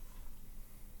immediately.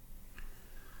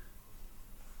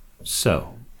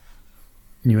 So,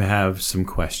 You have some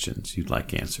questions you'd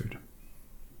like answered.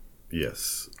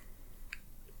 Yes.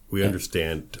 We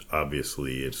understand,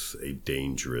 obviously, it's a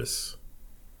dangerous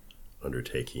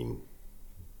undertaking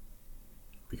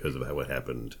because of what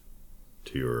happened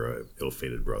to your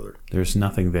ill-fated brother. There's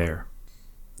nothing there.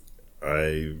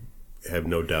 I have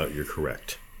no doubt you're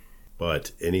correct.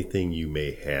 But anything you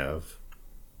may have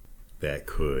that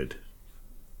could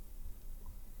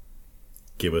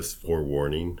give us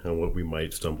forewarning on what we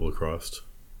might stumble across?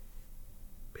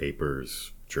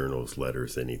 Papers, journals,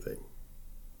 letters, anything.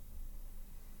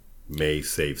 May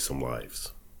save some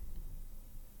lives.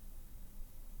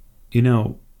 You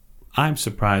know, I'm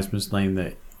surprised, Miss Lane,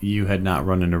 that you had not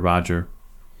run into Roger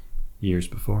years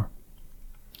before.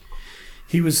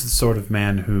 He was the sort of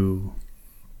man who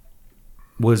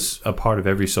was a part of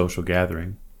every social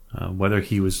gathering, whether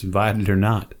he was invited or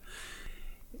not.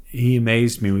 He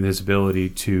amazed me with his ability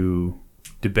to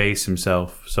debase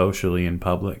himself socially in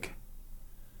public.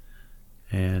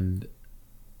 And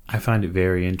I find it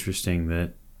very interesting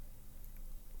that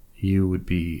you would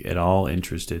be at all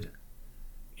interested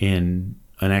in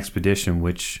an expedition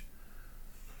which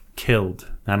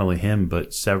killed not only him,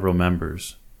 but several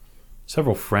members,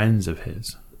 several friends of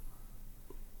his.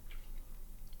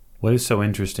 What is so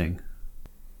interesting?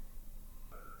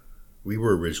 We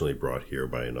were originally brought here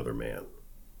by another man.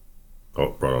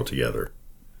 Brought all together.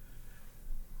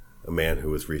 A man who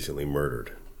was recently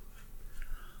murdered.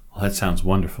 Well, that sounds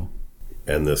wonderful.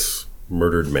 And this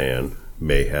murdered man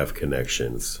may have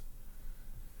connections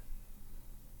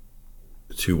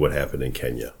to what happened in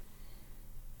Kenya.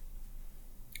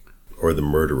 Or the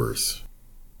murderers,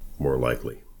 more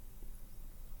likely.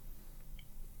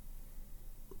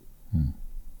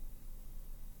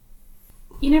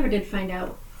 You never did find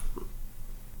out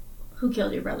who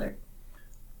killed your brother.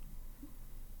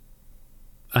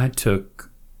 I took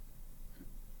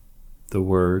the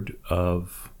word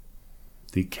of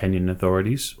the Kenyan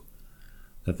authorities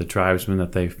that the tribesmen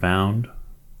that they found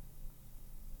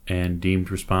and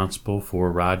deemed responsible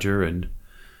for Roger and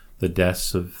the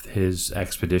deaths of his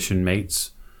expedition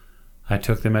mates, I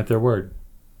took them at their word.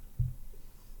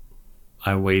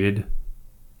 I waited.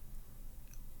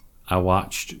 I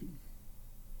watched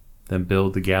them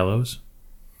build the gallows,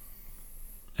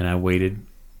 and I waited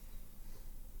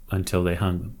until they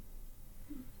hung them.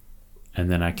 And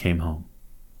then I came home.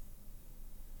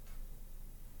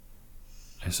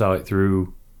 I saw it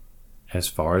through as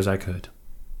far as I could.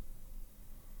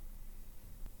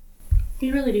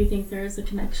 You really do think there is a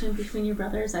connection between your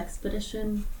brother's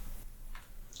expedition,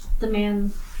 the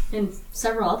man, and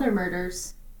several other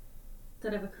murders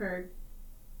that have occurred?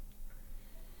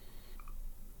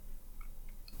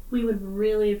 We would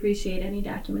really appreciate any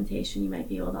documentation you might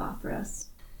be able to offer us.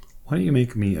 Why don't you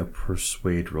make me a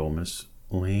persuade roll, Miss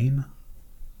Lane?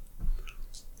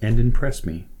 And impress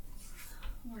me.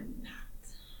 Or not.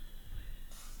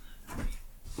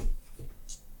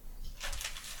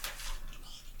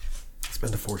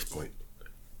 Spend a force point.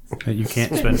 You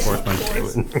can't spend force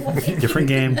points. Different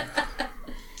game.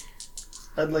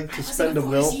 I'd like to spend a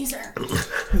will.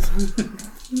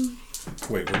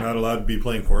 Wait, we're not allowed to be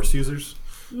playing force users?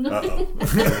 Uh-oh.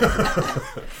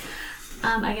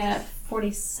 I got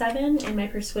 47, and my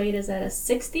persuade is at a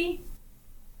 60.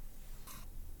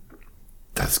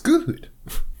 That's good.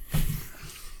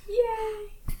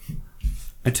 Yay!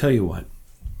 I tell you what.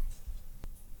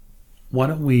 Why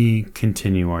don't we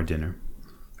continue our dinner?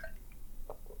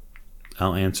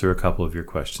 I'll answer a couple of your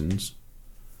questions,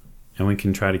 and we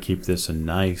can try to keep this a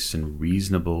nice and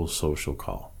reasonable social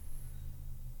call.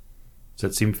 Does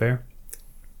that seem fair?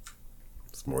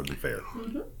 It's more than fair.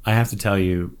 Mm-hmm. I have to tell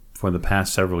you, for the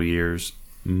past several years,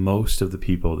 most of the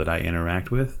people that I interact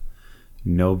with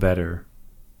know better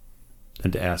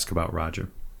than to ask about Roger.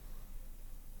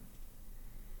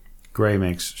 Gray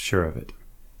makes sure of it.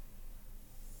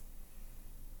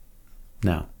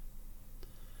 Now,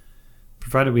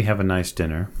 provided we have a nice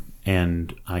dinner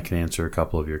and I can answer a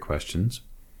couple of your questions.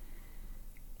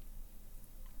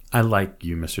 I like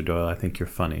you, Mr. Doyle. I think you're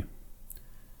funny.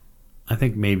 I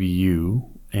think maybe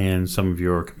you and some of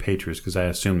your compatriots, because I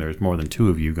assume there's more than 2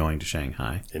 of you going to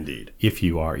Shanghai. Indeed. If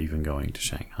you are even going to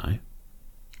Shanghai.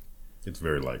 It's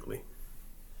very likely.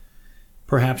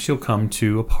 Perhaps you'll come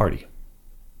to a party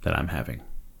that I'm having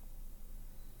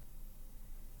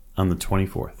on the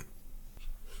 24th.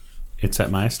 It's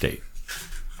at my estate.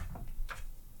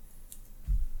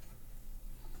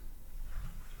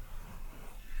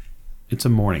 It's a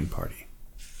morning party.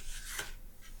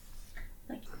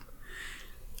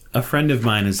 A friend of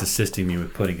mine is assisting me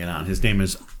with putting it on. His name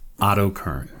is Otto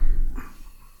Kern.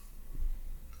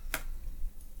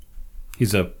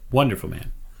 He's a wonderful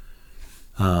man.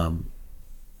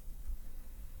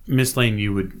 Miss Lane,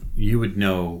 you would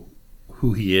know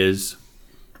who he is.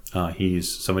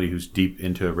 He's somebody who's deep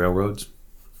into railroads,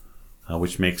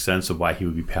 which makes sense of why he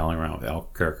would be palling around with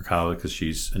Erica Carlyle, because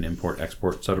she's an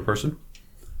import-export sort of person.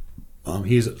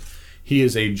 He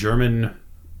is a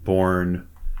German-born,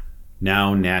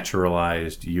 now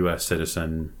naturalized U.S.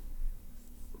 citizen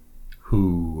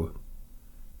who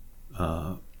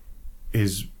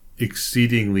is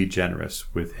exceedingly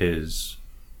generous with his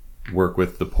work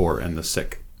with the poor and the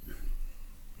sick.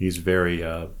 He's very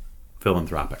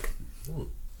philanthropic.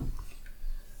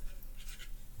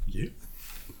 Yeah.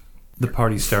 The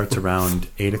party starts around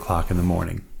 8 o'clock in the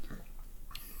morning.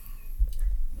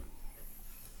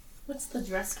 What's the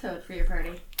dress code for your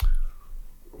party?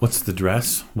 What's the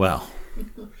dress? Well,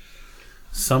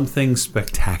 something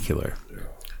spectacular.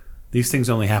 These things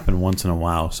only happen once in a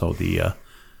while, so the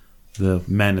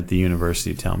men at the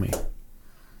university tell me.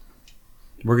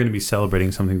 We're going to be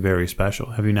celebrating something very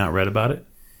special. Have you not read about it?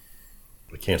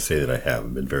 I can't say that I have.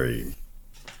 I've been very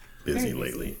busy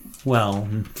lately. Well,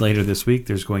 later this week,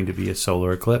 there's going to be a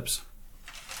solar eclipse.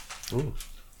 Ooh.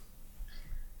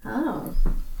 Oh.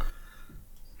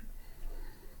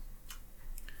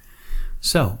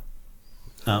 So,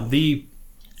 the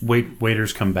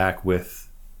waiters come back with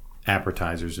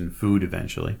appetizers and food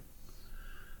eventually.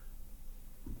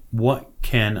 What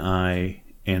can I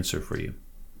answer for you?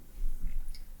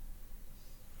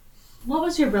 What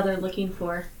was your brother looking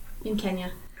for in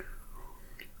Kenya?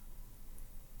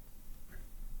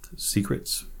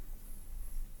 Secrets.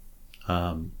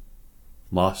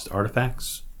 Lost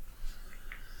artifacts.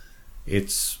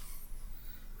 It's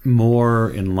more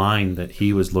in line that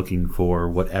he was looking for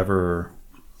whatever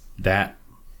that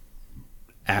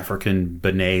African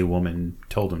Benet woman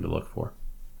told him to look for.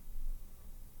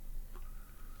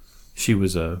 She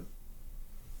was a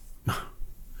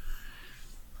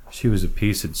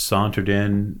piece that sauntered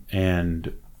in,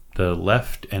 and the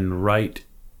left and right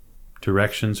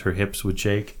directions her hips would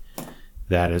shake.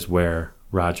 That is where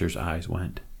Roger's eyes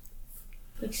went.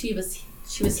 Like she was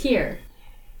here.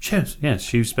 Yes,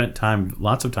 she spent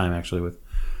lots of time actually with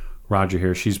Roger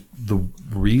here. She's the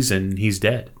reason he's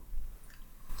dead.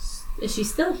 Is she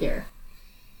still here?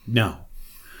 No,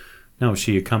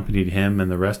 she accompanied him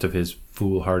and the rest of his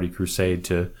foolhardy crusade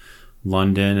to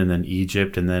London and then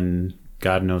Egypt and then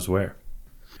God knows where.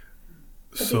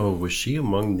 So was she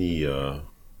among the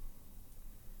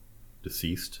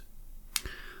deceased?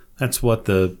 That's what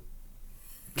the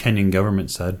Kenyan government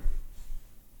said.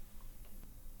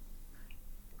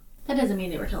 That doesn't mean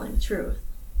they were telling the truth.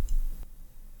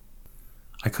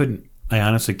 I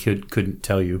honestly couldn't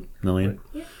tell you, Lillian.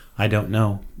 Yeah. I don't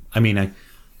know. I mean,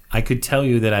 I could tell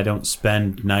you that I don't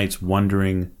spend nights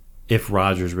wondering if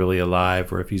Roger's really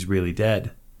alive or if he's really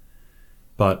dead.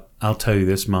 But I'll tell you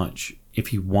this much. If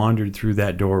he wandered through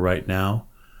that door right now,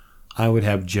 I would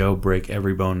have Joe break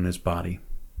every bone in his body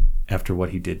after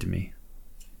what he did to me.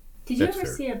 Did you That's ever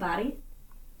fair. see a body?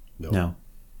 No.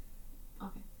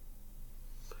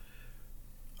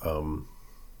 Okay.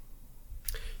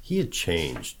 He had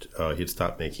changed. He had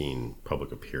stopped making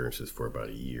public appearances for about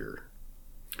a year.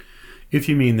 If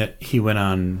you mean that he went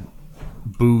on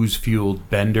booze-fueled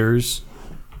benders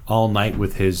all night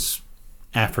with his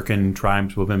African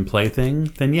tribeswoman plaything,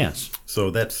 then yes. So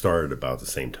that started about the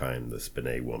same time this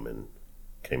Benet woman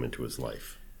came into his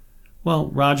life. Well,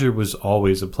 Roger was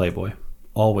always a playboy.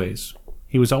 Always.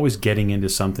 He was always getting into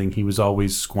something. He was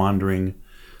always squandering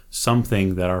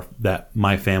something that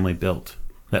my family built,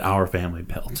 that our family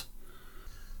built.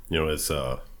 You know,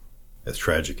 as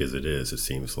tragic as it is, it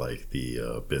seems like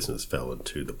the business fell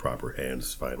into the proper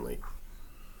hands finally.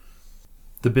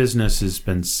 The business has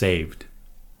been saved.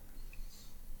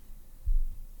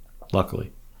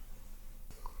 Luckily.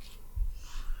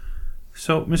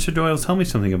 So, Mr. Doyle, tell me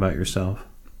something about yourself.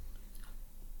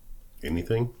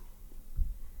 Anything?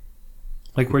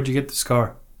 Like, where'd you get the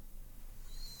scar?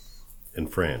 In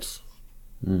France.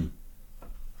 You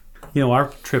know, our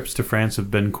trips to France have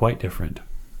been quite different.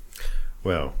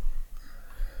 Well,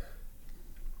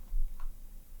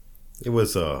 it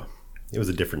was a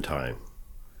different time.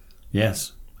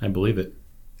 Yes, I believe it.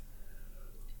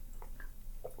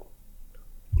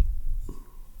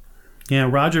 Yeah,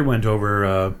 Roger went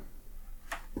over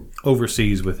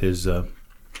overseas with his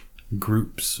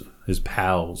groups, his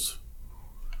pals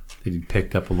that he'd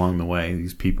picked up along the way.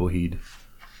 These people he'd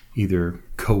either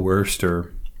coerced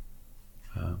or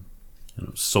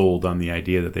sold on the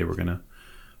idea that they were going to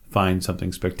find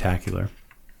something spectacular.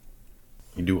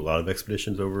 You do a lot of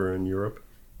expeditions over in Europe?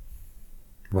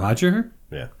 Roger?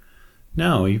 Yeah.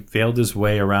 No, he failed his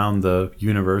way around the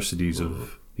universities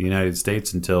of the United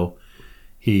States until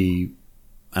He,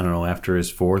 I don't know, after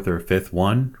his fourth or fifth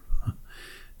one,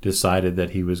 decided that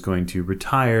he was going to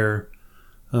retire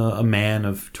a man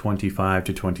of 25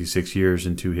 to 26 years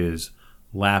into his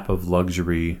lap of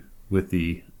luxury with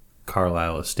the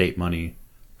Carlyle estate money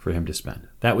for him to spend.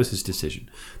 That was his decision.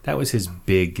 That was his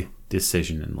big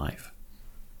decision in life.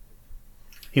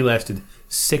 He lasted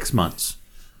 6 months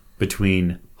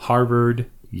between Harvard,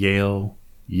 Yale,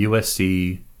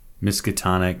 USC,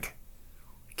 Miskatonic,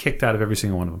 kicked out of every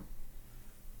single one of them.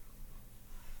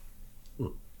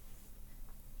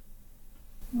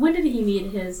 When did he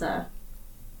meet his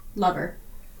lover?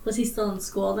 Was he still in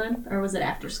school then, or was it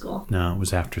after school? No, it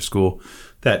was after school.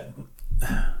 That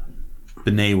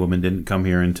Benet woman didn't come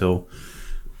here until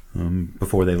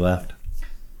before they left.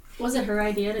 Was it her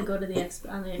idea to go to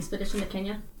on the expedition to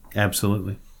Kenya?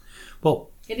 Absolutely. Well,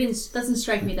 doesn't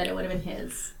strike me that it would have been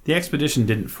his. the expedition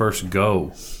didn't first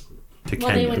go to Well,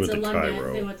 Kenya. they went to to London.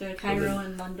 Cairo. They went to Cairo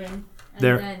and London, and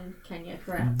Their- then Kenya.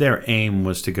 Correct. Their aim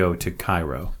was to go to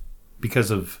Cairo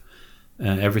because of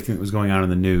everything that was going on in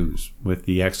the news with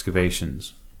the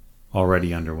excavations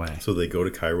already underway. So they go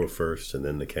to Cairo first and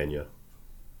then to Kenya.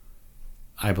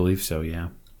 I believe so, yeah.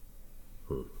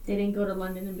 They didn't go to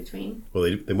London in between. Well,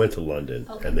 they went to London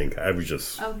Okay. and then I was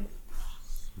just Okay.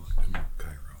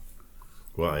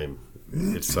 well.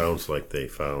 It sounds like they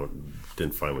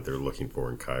didn't find what they were looking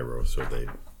for in Cairo, so they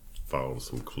followed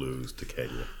some clues to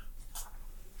Kenya.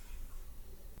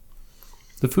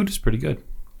 The food is pretty good.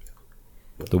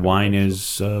 The wine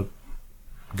is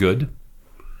good.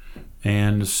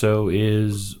 And so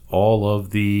is all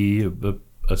of the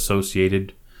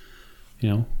associated,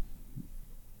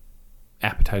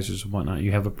 appetizers and whatnot.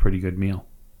 You have a pretty good meal.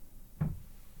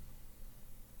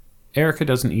 Erica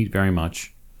doesn't eat very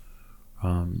much.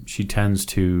 She tends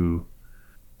to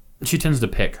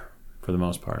pick for the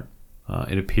most part.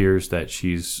 It appears that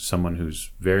she's someone who's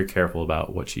very careful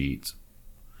about what she eats.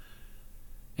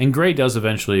 And Gray does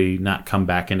eventually not come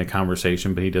back into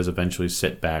conversation, but he does eventually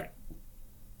sit back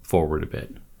forward a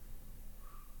bit.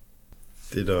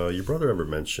 Did your brother ever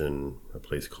mention a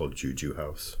place called Juju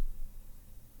House?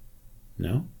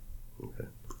 No? Okay.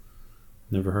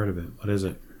 Never heard of it. What is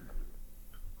it?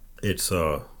 It's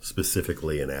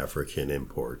specifically an African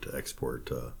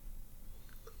import-export.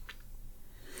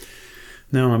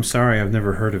 No, I'm sorry. I've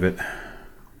never heard of it.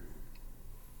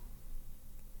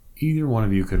 Either one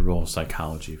of you could roll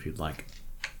psychology if you'd like.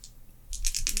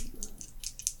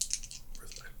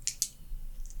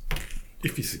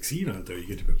 If you succeed on it, though, you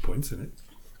get to put points in it.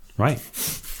 Right.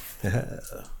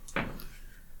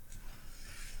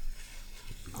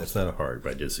 That's not hard,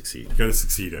 but I did succeed. You got to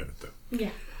succeed at it, though. Yeah.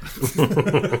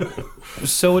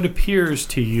 So it appears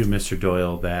to you, Mr.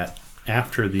 Doyle, that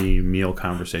after the meal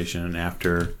conversation and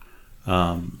after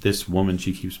this woman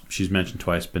she's mentioned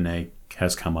twice, Benet,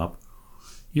 has come up,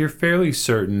 you're fairly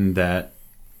certain that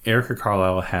Erica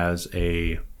Carlyle has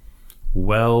a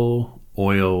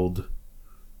well-oiled,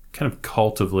 kind of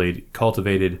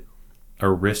cultivated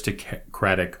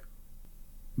aristocratic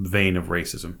vein of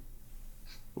racism.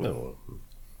 No,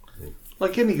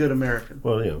 Like any good American.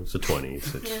 well, it's the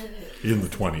 20s. In the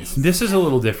 20s. This is a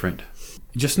little different.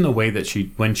 Just in the way that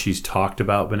when she's talked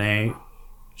about Benet,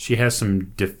 she has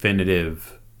some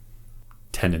definitive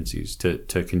tendencies to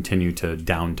continue to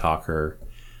down-talk her,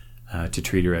 to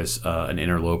treat her as an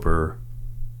interloper,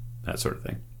 that sort of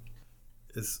thing.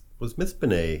 Was Miss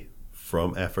Benet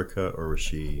from Africa, or was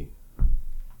she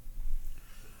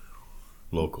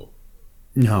local?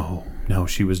 No,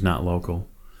 she was not local.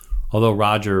 Although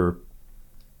Roger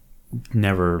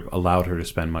never allowed her to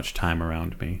spend much time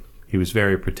around me. He was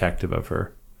very protective of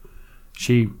her.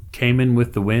 She came in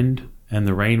with the wind and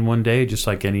the rain one day, just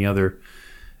like any other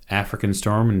African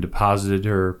storm, and deposited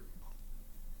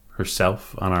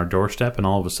herself on our doorstep, and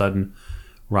all of a sudden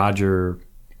Roger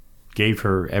gave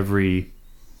her every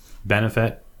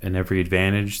benefit and every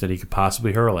advantage that he could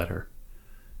possibly hurl at her.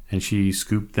 And she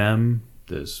scooped the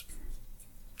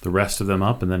rest of them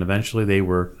up, and then eventually they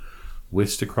were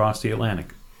whisked across the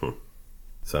Atlantic.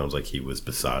 Sounds like he was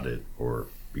besotted or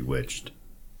bewitched,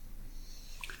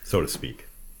 so to speak.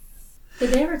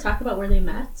 Did they ever talk about where they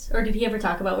met? Or did he ever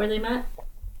talk about where they met?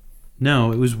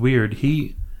 No, it was weird.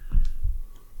 He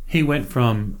went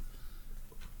from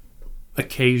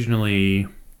occasionally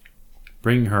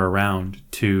bringing her around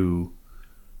to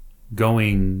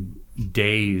going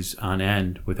days on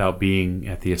end without being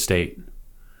at the estate.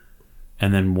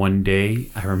 And then one day,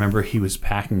 I remember he was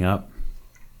packing up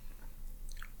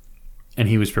and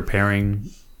he was preparing.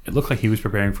 It looked like he was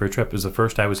preparing for a trip. It was the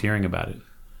first I was hearing about it.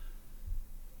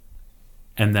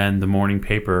 And then the morning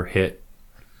paper hit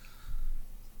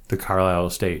the Carlyle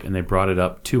estate, and they brought it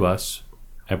up to us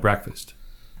at breakfast.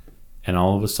 And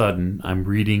all of a sudden, I'm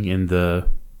reading in the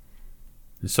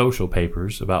social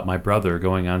papers about my brother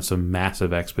going on some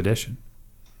massive expedition.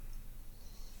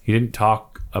 He didn't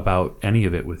talk about any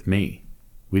of it with me.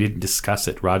 We didn't discuss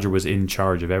it. Roger was in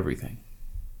charge of everything.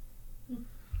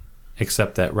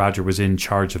 Except that Roger was in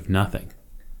charge of nothing.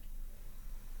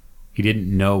 He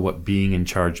didn't know what being in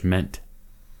charge meant.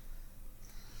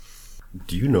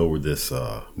 Do you know where this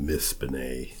Miss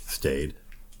Benet stayed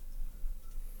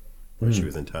when she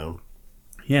was in town?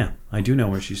 Yeah, I do know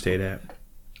where she stayed at.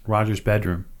 Roger's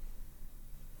bedroom.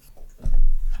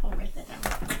 I'll write that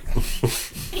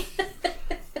down.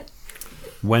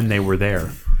 When they were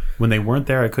there. When they weren't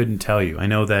there, I couldn't tell you. I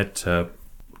know that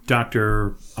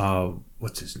Dr.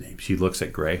 What's his name? She looks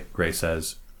at Gray. Gray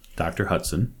says, Dr.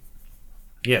 Hudson.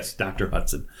 Yes, Dr.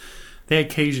 Hudson. They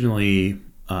occasionally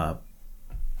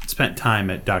spent time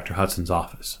at Dr. Hudson's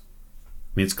office.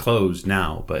 I mean, it's closed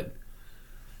now, but...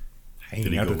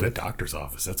 Hanging out at the doctor's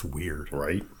office. That's weird.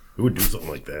 Right? Who would do something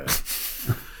like that?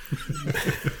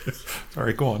 All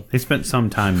right, go on. They spent some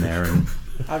time there. And,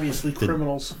 Obviously,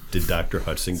 criminals. Did Dr.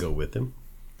 Hudson go with him?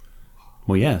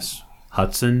 well, yes.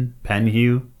 Hudson,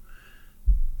 Penhew,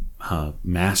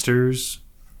 Masters,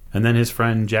 and then his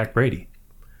friend Jack Brady.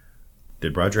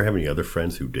 Did Roger have any other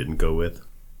friends who didn't go with?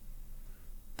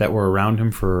 That were around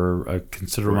him for a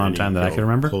considerable amount of time that I can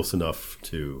remember? Close enough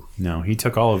to... No, he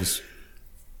took all of his...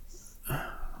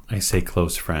 I say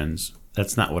close friends.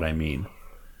 That's not what I mean.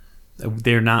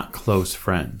 They're not close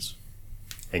friends.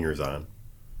 Hangers on.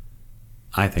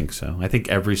 I think so. I think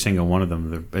every single one of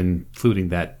them, including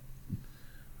that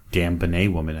damn Benet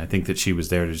woman, I think that she was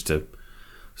there just to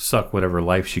suck whatever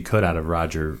life she could out of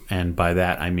Roger. And by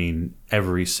that, I mean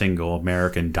every single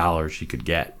American dollar she could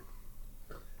get.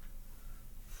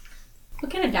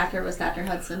 What kind of doctor was Dr.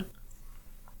 Hudson?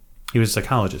 He was a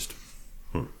psychologist.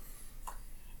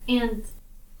 And,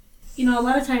 you know, a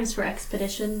lot of times for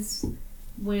expeditions,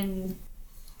 when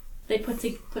they put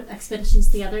expeditions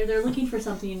together, they're looking for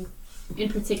something in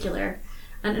particular.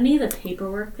 On any of the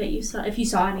paperwork that you saw, if you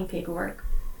saw any paperwork,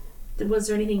 was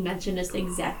there anything mentioned as to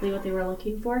exactly what they were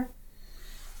looking for?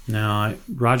 No,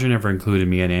 Roger never included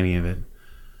me in any of it.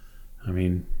 I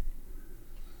mean,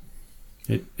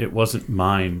 it wasn't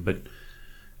mine, but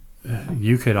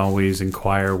you could always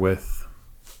inquire with,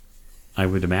 I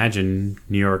would imagine,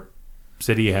 New York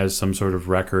City has some sort of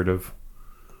record of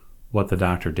what the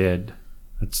doctor did.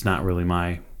 It's not really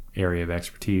my area of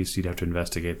expertise. You'd have to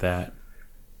investigate that.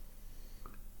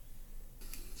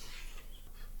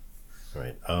 All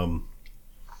right.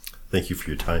 Thank you for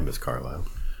your time, Miss Carlyle.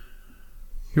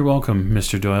 You're welcome,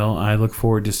 Mr. Doyle. I look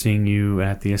forward to seeing you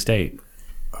at the estate.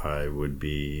 I would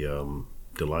be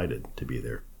delighted to be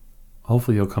there.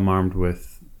 Hopefully you'll come armed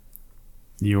with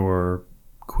your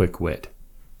quick wit.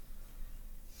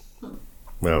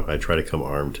 Well, I try to come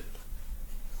armed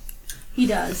He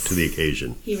does. to the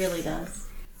occasion. He really does.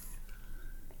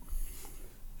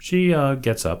 She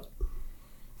gets up.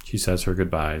 She says her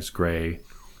goodbyes. Gray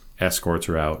escorts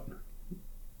her out.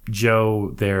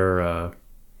 Joe, their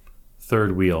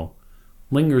third wheel,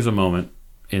 lingers a moment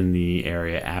in the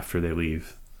area after they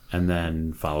leave and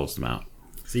then follows them out.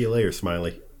 See you later,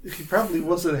 Smiley. He probably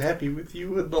wasn't happy with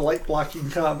you in the light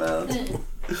blocking comment.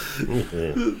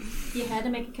 You had to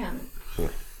make a comment.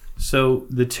 So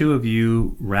the two of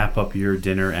you wrap up your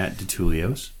dinner at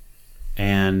DeTulio's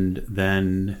and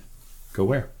then go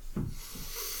where?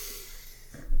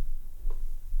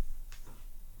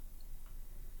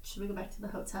 Should we go back to the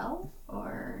hotel,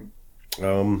 or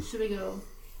Um, should we go?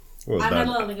 what was I'm that?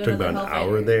 not allowed to go Took to the about an Hellfire.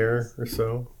 hour there or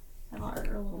so.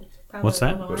 What's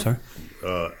that? Sorry.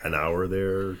 An hour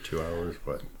there, 2 hours,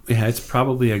 what? Yeah, it's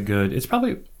probably a good. It's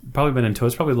probably been until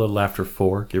it's probably a little after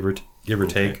 4, give or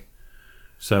take.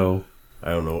 So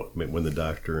I don't know when the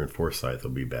doctor and Forsyth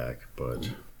will be back,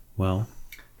 but well,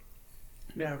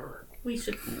 Never. We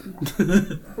should.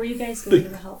 Were you guys going to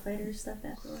the Hellfighter stuff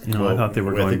afterwards? no, I thought they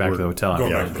were I going think back to the hotel.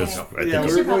 going yeah, back. because Okay. I Yeah,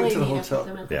 think we were going probably to the meet up hotel. with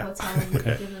them at the Yeah. hotel and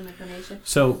give them information.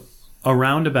 So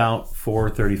around about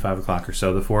 4:35 o'clock or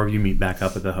so, the four of you meet back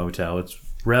up at the hotel. It's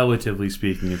relatively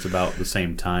speaking, it's about the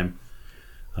same time,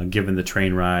 given the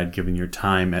train ride, given your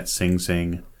time at Sing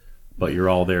Sing, but you're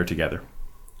all there together.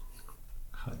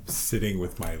 I'm sitting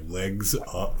with my legs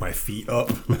up, my feet up.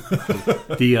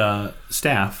 The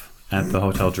staff at the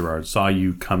Hotel Gerard saw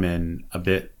you come in a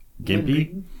bit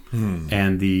gimpy,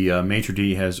 and the maitre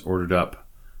d' has ordered up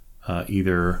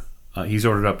he's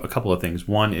ordered up a couple of things.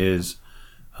 One is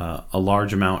a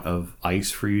large amount of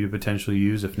ice for you to potentially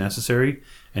use if necessary,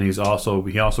 and he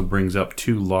also brings up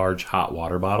 2 large hot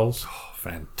water bottles. Oh,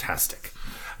 fantastic.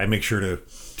 I make sure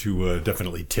to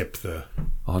definitely tip the.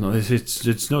 Oh no,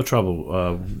 it's no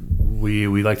trouble. We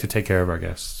like to take care of our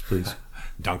guests, please.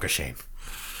 Dankeschön.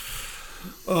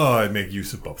 Oh, I make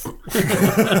use of both.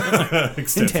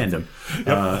 In tandem.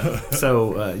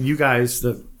 So you guys,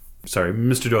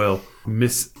 Mr. Doyle,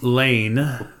 Miss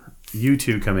Lane, you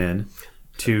two come in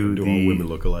to Do the all women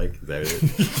look alike? Is that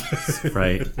it?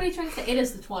 right. What are you trying to say? It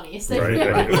is the 20s.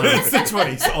 Right. It's the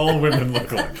 20s. All women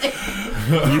look alike.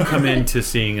 You come in to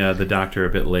seeing the doctor a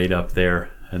bit laid up there,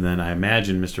 and then I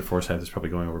imagine Mr. Forsyth is probably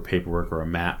going over paperwork or a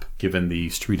map, given the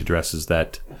street addresses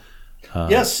that.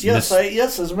 Yes. As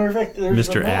a matter of fact, there's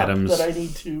Mr. a map Adams. that I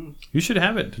need to. You should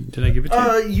have it. Did I give it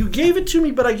to you? You gave it to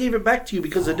me, but I gave it back to you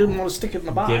because I didn't want to stick it in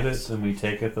the box. Give it, and we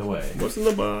take it away. What's in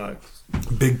the box?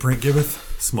 Big print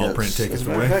giveth, small print As taketh a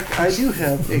matter away. of fact, I do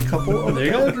have a couple of There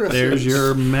you go. addresses. There's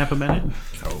your map amendment.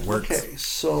 That's how it works. Okay,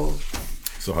 so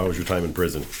So how was your time in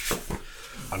prison?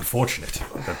 Unfortunate.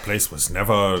 That place was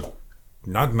never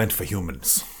not meant for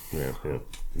humans. Yeah. It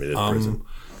is prison.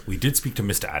 We did speak to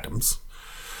Mr. Adams.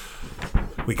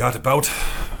 We got about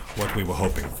what we were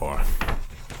hoping for.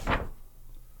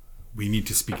 We need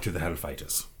to speak to the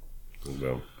Hellfighters.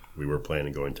 Well, we were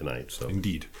planning going tonight, so.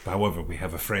 Indeed. However, we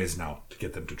have a phrase now to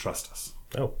get them to trust us.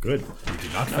 Oh, good. We do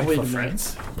not fight wait for a minute.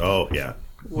 friends, Oh, yeah.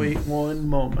 wait one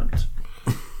moment.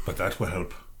 but that will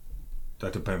help.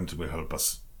 That apparently will help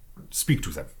us speak to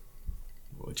them,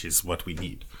 which is what we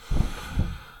need.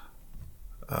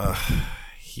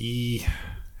 He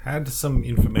had some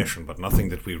information, but nothing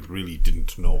that we really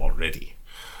didn't know already.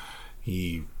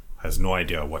 He has no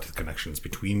idea what the connections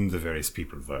between the various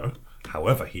people were.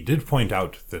 However, he did point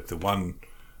out that the one,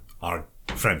 our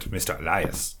friend, Mr.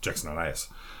 Elias, Jackson Elias,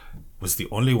 was the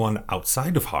only one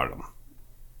outside of Harlem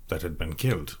that had been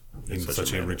killed in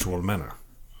such a ritual manner.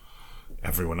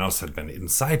 Everyone else had been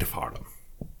inside of Harlem,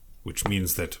 which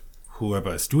means that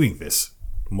whoever is doing this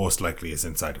most likely is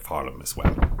inside of Harlem as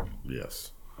well.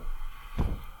 Yes.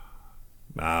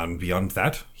 And beyond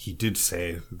that, he did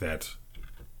say that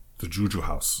the Juju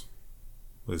house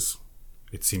was,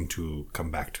 it seemed to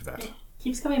come back to that.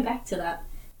 Keeps coming back to that.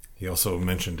 He also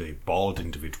mentioned a bald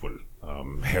individual,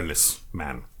 hairless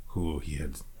man, who he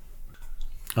had...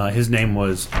 His name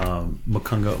was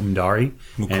Mukunga Umdari.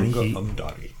 and Mukunga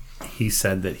Umdari. he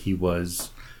said that he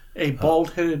was... A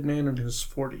bald-headed man in his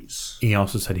 40s. He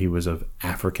also said he was of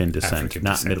African descent, African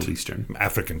not descent. Middle Eastern.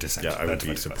 African descent. Yeah, I would that's be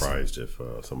what it was. surprised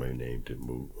if somebody named him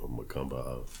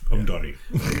Mukamba. Umdari.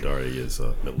 Umdari is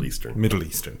Middle Eastern. Middle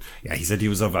Eastern. Yeah, he said he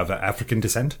was of African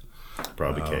descent.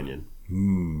 Probably Kenyan.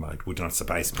 It would not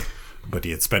surprise me. But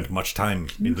he had spent much time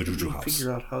in the Juju house.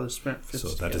 Figure out how this map fits So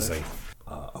that together. is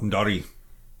Umdari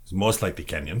is most likely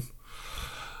Kenyan.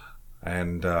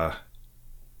 And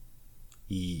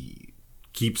he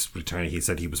keeps returning. He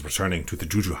said he was returning to the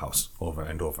Juju house over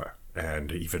and over,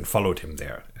 and even followed him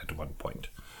there at one point.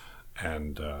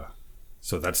 And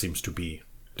so that seems to be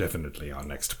definitely our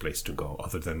next place to go,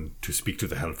 other than to speak to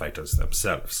the Hellfighters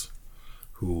themselves,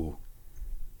 who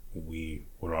we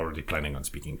were already planning on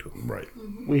speaking to. Right.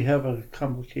 We have a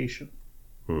complication.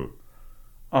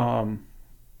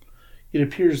 It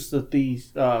appears that the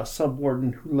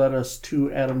subwarden who led us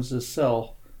to Adams's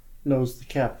cell knows the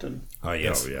captain, Ah,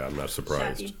 yes. Oh, yeah, I'm not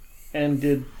surprised. Shaggy. and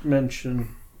did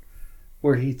mention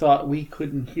where he thought we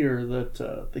couldn't hear that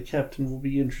the captain will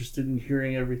be interested in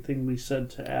hearing everything we said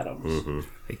to Adams.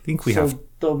 I think we So have.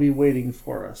 they'll be waiting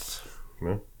for us.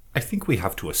 I think we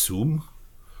have to assume,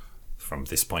 from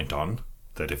this point on,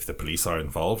 that if the police are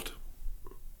involved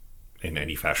in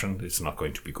any fashion, it's not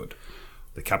going to be good.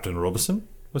 The Captain Robeson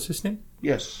was his name.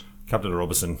 Yes. Captain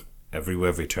Robeson,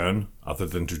 everywhere we turn, other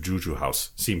than to Juju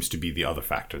House, seems to be the other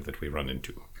factor that we run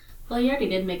into. Well, you already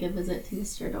did make a visit to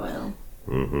Mr. Doyle.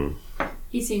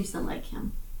 He seems to like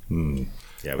him.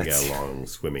 Yeah, we got along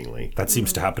swimmingly. That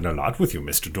seems to happen a lot with you,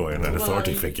 Mr. Doyle, and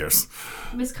authority figures.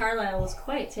 Miss Carlyle was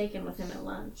quite taken with him at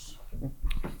lunch.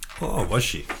 Oh, was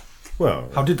she? Well,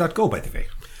 How did that go, by the way?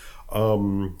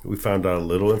 we found out a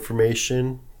little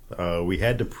information. We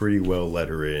had to pretty well let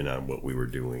her in on what we were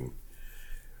doing.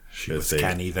 She was they-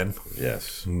 canny then.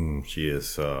 Yes, she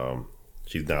is.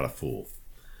 She's not a fool.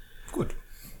 Good.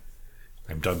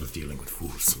 I'm done with dealing with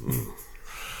fools.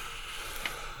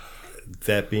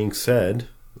 That being said,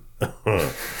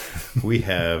 we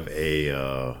have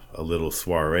a little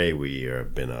soiree we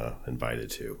have been invited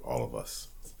to, all of us.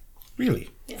 Really?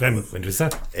 When was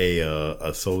that?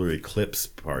 A solar eclipse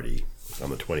party on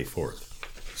the 24th.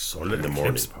 Solar in the morning.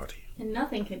 eclipse party. And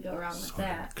nothing could go wrong with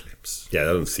that. Eclipse. Yeah,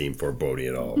 that doesn't seem foreboding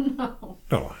at all. No.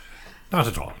 No, not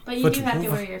at all. But you do have to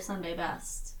wear your Sunday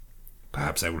best.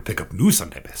 Perhaps I will pick up new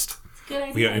Sunday best. Good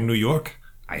idea. We are in New York.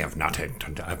 I have not had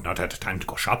time to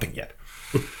go shopping yet.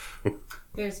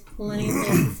 There's plenty of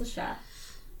places to shop.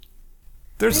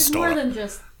 There's a There's store. more than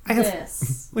just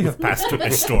this. We have passed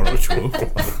a store or two.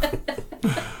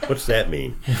 What's that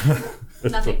mean?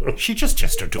 Nothing. She just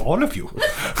gestured to all of you.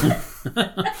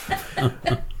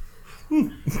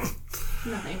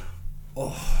 Nothing.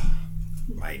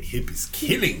 My hip is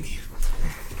killing me.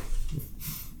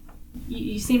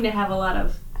 You seem to have a lot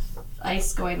of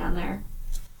ice going on there.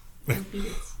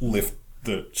 Lift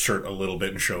the shirt a little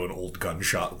bit and show an old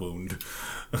gunshot wound,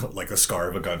 like a scar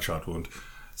of a gunshot wound.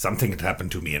 Something had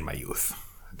happened to me in my youth.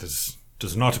 It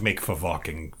does not make for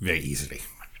walking very easily,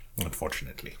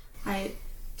 unfortunately. I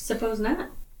suppose not.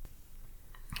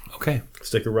 Okay.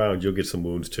 Stick around, you'll get some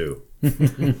wounds too.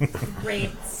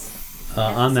 Great.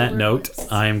 On that note,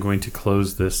 I am going to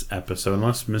close this episode.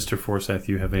 Unless, Mr. Forsyth,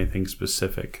 you have anything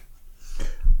specific.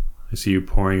 I see you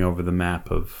poring over the map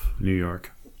of New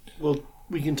York. Well,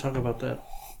 we can talk about that.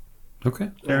 Okay,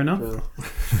 fair enough.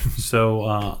 So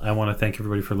I want to thank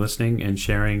everybody for listening and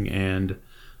sharing and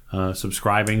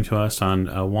subscribing to us on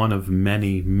one of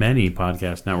many, many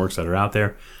podcast networks that are out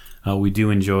there. We do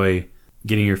enjoy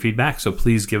getting your feedback, so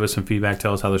please give us some feedback.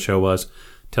 Tell us how the show was.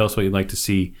 Tell us what you'd like to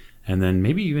see. And then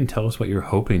maybe even tell us what you're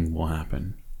hoping will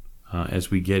happen as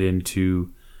we get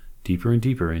into deeper and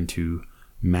deeper into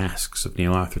Masks of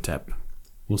Nyarlathotep.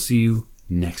 We'll see you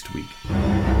next week.